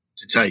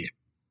 to tell you.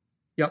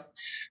 Yep.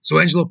 So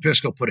Angelo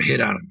Pisco put a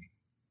hit out on me,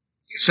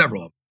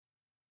 several of them.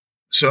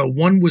 So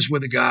one was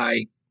with a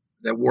guy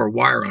that wore a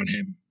wire on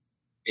him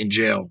in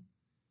jail,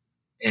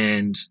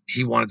 and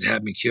he wanted to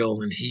have me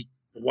killed. And the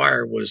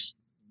wire was,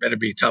 better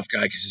be a tough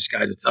guy because this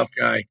guy's a tough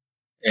guy,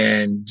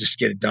 and just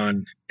get it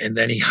done. And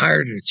then he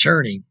hired an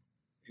attorney,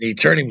 and the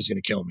attorney was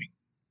going to kill me.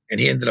 And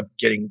he ended up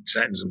getting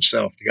sentenced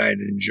himself. The guy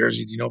in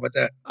Jersey, do you know about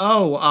that?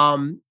 Oh,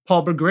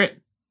 Paul Bergrin.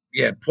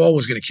 Yeah, Paul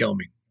was going to kill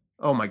me.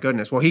 Oh my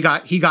goodness. Well, he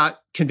got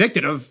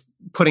convicted of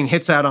putting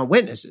hits out on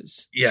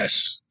witnesses.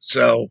 Yes.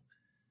 So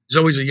there's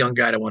always a young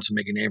guy that wants to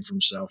make a name for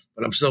himself,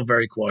 but I'm still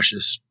very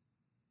cautious.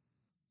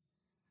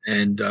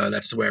 And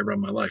that's the way I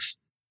run my life.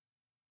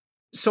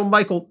 So,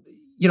 Michael,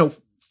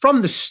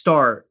 from the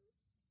start,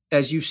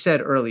 as you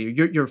said earlier,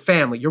 your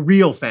family, your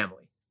real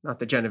family, not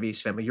the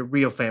Genovese family, your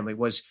real family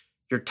was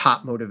your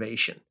top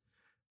motivation.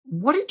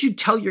 What did you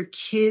tell your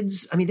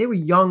kids? I mean, they were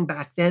young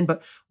back then,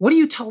 but what do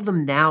you tell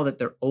them now that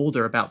they're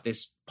older about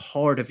this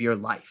part of your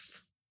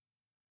life?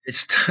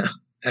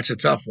 That's a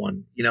tough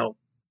one. The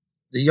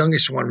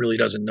youngest one really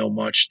doesn't know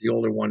much. The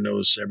older one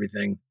knows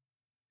everything.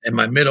 And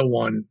my middle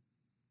one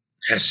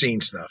has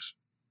seen stuff,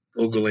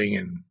 Googling,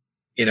 and,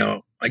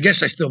 I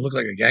guess I still look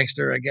like a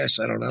gangster, I guess.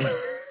 I don't know.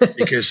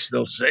 Because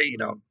they'll say,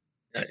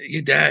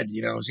 your dad,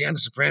 is he on The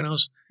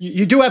Sopranos?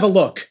 You do have a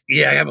look.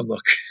 Yeah, I have a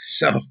look.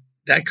 So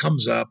that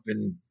comes up,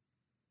 and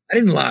I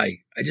didn't lie.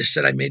 I just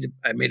said I made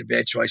a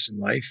bad choice in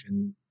life,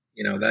 and,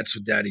 that's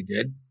what Daddy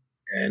did,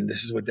 and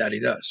this is what Daddy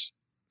does.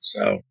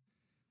 So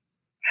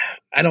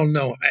I don't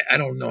know. I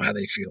don't know how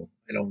they feel.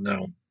 I don't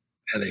know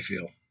how they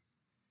feel.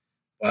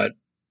 But,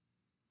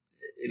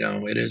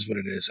 it is what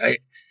it is. I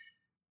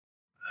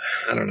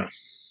don't know.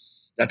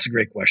 That's a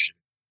great question.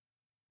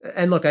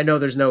 And look, I know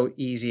there's no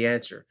easy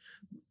answer.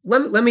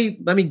 Let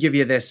me give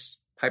you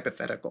this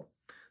hypothetical.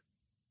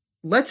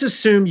 Let's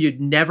assume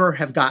you'd never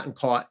have gotten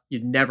caught.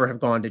 You'd never have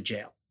gone to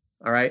jail.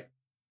 All right.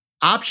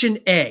 Option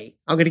A,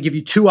 I'm going to give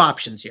you two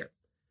options here.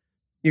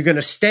 You're going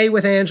to stay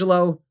with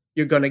Angelo.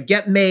 You're going to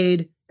get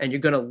made, and you're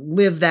going to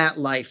live that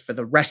life for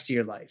the rest of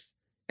your life.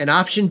 And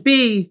option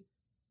B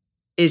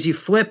is you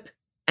flip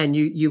and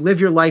you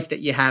live your life that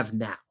you have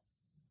now.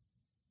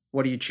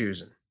 What are you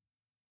choosing?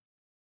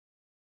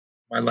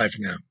 My life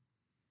now.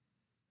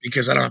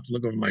 Because I don't have to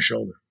look over my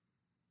shoulder.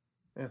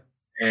 Yeah.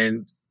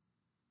 And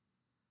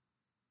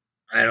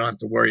I don't have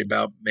to worry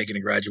about making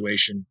a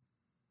graduation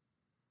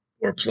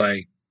or a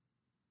play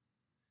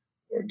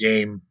or a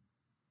game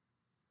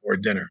or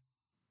a dinner.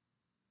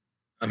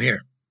 I'm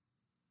here.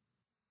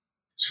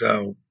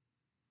 So,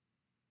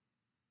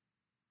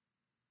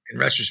 in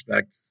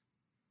retrospect,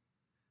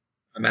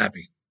 I'm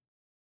happy.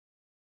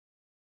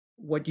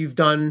 What you've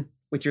done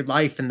with your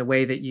life and the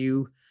way that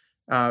you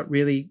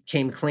really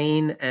came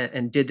clean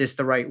and did this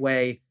the right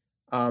way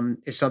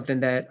is something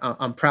that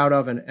I'm proud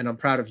of, and I'm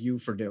proud of you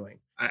for doing.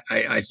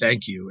 I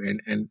thank you.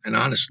 And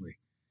honestly,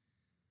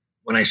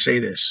 when I say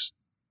this,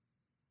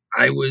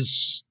 I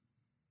was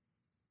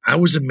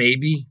a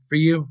maybe for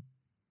you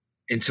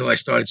until I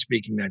started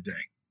speaking that day.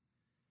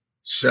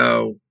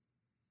 So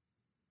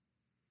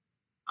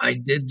I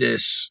did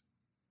this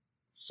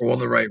for all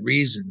the right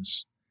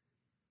reasons,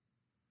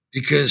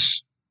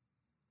 because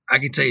I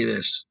can tell you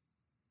this.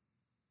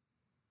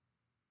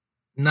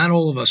 Not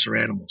all of us are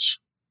animals.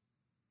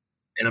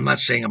 And I'm not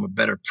saying I'm a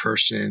better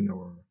person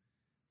or,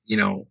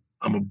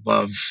 I'm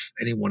above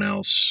anyone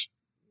else,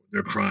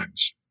 their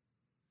crimes.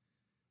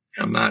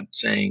 And I'm not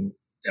saying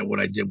that what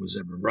I did was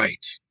ever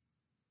right.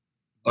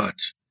 But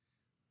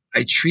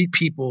I treat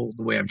people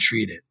the way I'm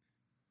treated.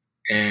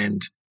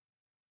 And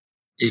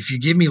if you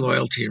give me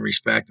loyalty and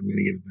respect, I'm going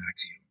to give it back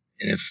to you.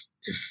 And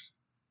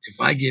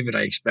if I give it,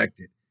 I expect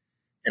it.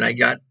 And I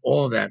got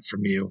all of that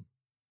from you.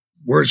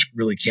 Words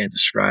really can't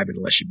describe it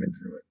unless you've been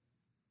through it.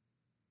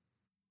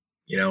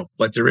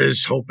 But there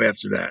is hope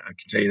after that. I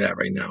can tell you that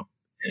right now.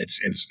 And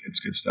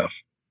it's good stuff.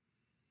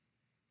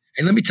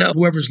 And let me tell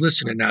whoever's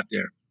listening out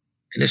there,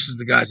 and this is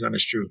the guy's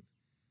honest truth.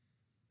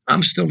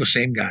 I'm still the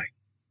same guy.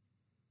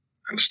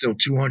 I'm still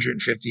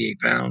 258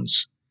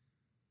 pounds.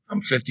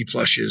 I'm 50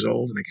 plus years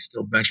old, and I can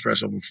still bench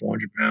press over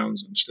 400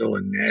 pounds. I'm still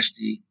a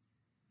nasty,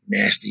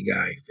 nasty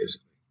guy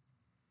physically.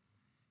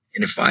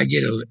 And if I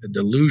get a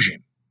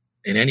delusion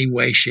in any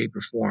way, shape,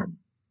 or form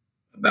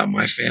about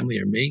my family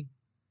or me,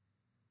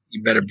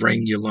 you better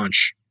bring your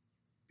lunch,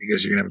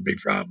 because you're going to have a big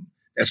problem.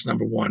 That's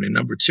number one. And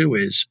number two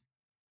is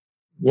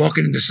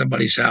walking into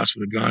somebody's house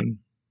with a gun,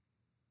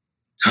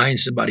 tying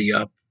somebody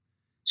up,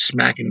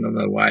 smacking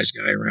another wise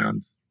guy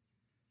around.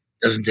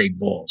 Doesn't take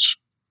balls.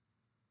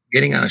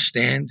 Getting on a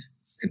stand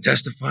and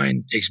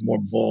testifying takes more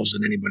balls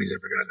than anybody's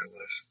ever got in their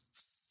life.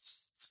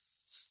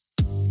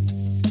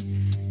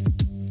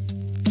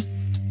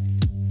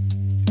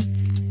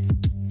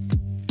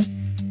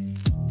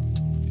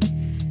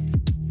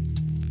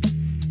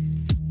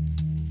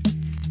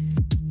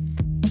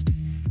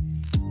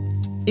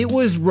 It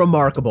was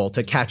remarkable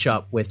to catch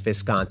up with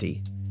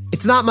Visconti.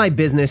 It's not my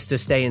business to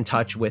stay in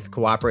touch with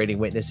cooperating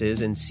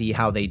witnesses and see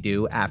how they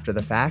do after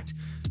the fact.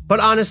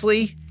 But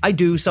honestly, I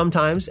do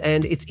sometimes,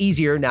 and it's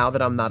easier now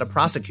that I'm not a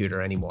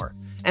prosecutor anymore.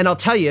 And I'll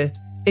tell you,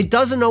 it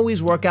doesn't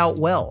always work out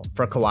well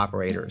for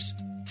cooperators.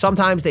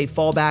 Sometimes they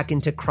fall back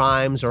into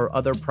crimes or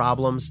other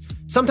problems.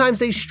 Sometimes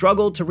they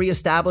struggle to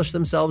reestablish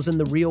themselves in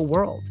the real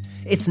world.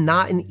 It's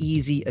not an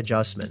easy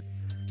adjustment.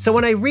 So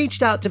when I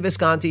reached out to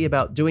Visconti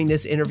about doing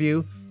this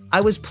interview, I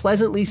was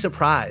pleasantly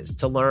surprised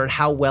to learn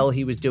how well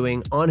he was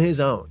doing on his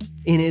own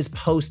in his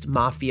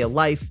post-mafia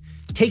life,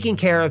 taking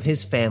care of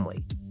his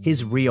family,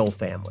 his real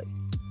family.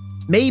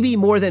 Maybe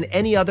more than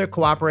any other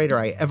cooperator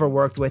I ever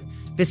worked with,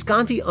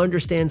 Visconti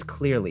understands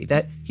clearly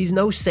that he's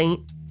no saint.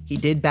 He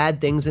did bad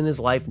things in his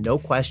life, no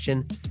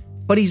question,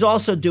 but he's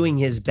also doing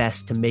his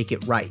best to make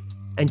it right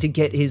and to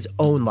get his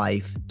own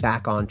life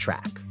back on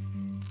track.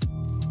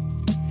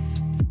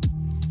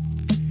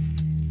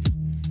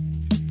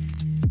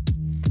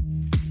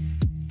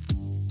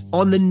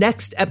 On the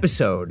next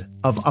episode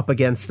of Up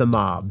Against the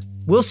Mob,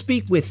 we'll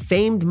speak with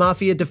famed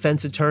mafia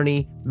defense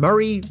attorney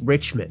Murray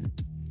Richman.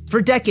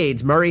 For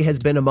decades, Murray has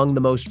been among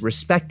the most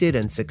respected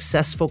and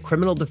successful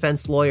criminal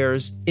defense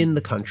lawyers in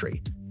the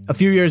country. A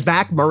few years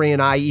back, Murray and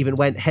I even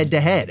went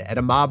head-to-head at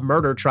a mob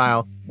murder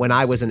trial when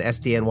I was an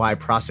SDNY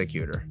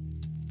prosecutor.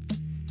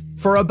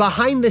 For a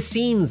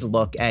behind-the-scenes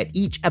look at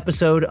each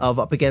episode of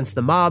Up Against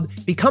the Mob,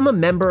 become a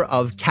member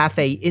of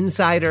Cafe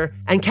Insider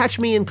and catch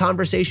me in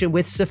conversation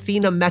with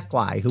Safina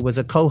Meklai, who was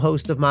a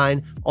co-host of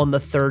mine on the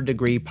Third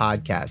Degree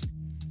podcast.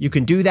 You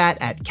can do that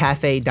at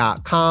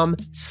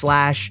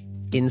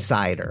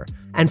cafe.com/insider.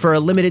 And for a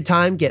limited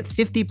time, get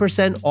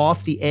 50%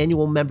 off the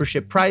annual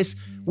membership price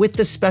with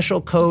the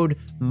special code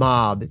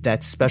MOB.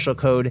 That's special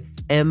code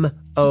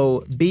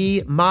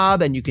MOB,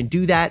 MOB, and you can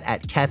do that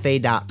at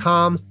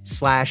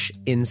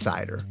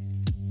cafe.com/insider.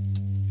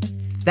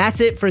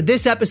 That's it for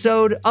this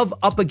episode of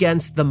Up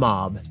Against the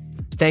Mob.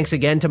 Thanks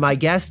again to my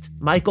guest,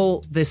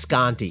 Michael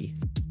Visconti.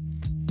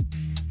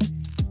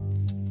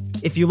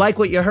 If you like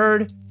what you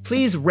heard,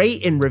 please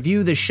rate and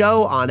review the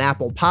show on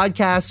Apple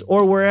Podcasts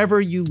or wherever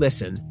you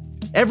listen.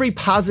 Every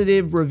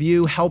positive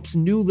review helps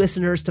new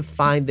listeners to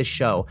find the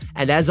show.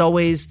 And as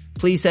always,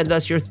 please send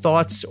us your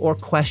thoughts or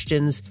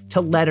questions to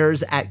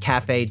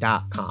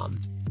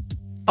letters@cafe.com.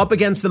 Up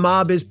Against the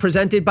Mob is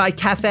presented by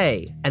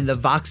Cafe and the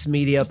Vox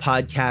Media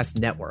Podcast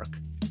Network.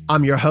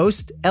 I'm your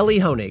host, Ellie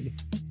Honig.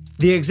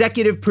 The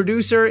executive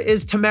producer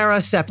is Tamara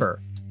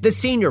Sepper. The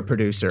senior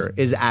producer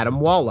is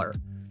Adam Waller.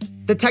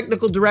 The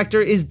technical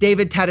director is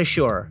David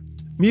Tadashur.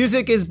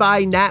 Music is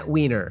by Nat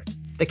Wiener.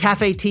 The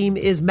Cafe team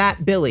is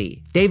Matt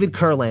Billy, David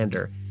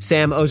Kurlander,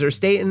 Sam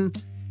Ozer-Staten,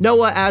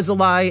 Noah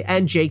Azulai,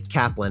 and Jake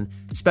Kaplan.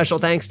 Special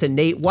thanks to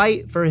Nate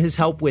White for his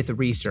help with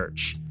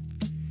research.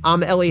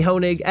 I'm Ellie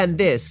Honig, and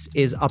this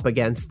is Up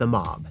Against the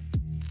Mob.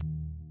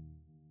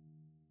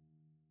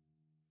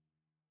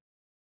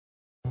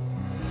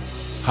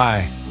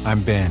 Hi,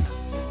 I'm Ben.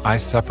 I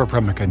suffer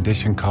from a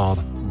condition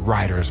called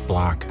writer's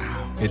block.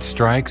 It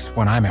strikes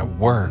when I'm at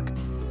work.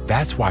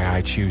 That's why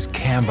I choose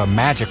Canva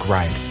Magic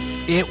Write.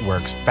 It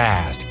works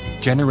fast,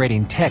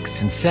 generating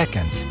text in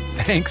seconds,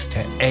 thanks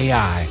to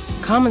AI.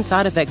 Common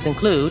side effects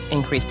include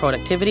increased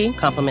productivity,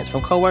 compliments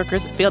from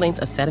coworkers, feelings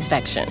of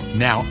satisfaction.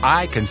 Now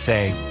I can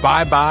say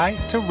bye-bye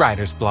to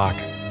writer's block.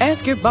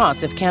 Ask your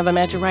boss if Canva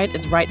Magic Write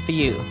is right for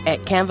you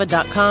at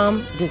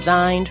canva.com,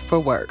 designed for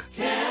work.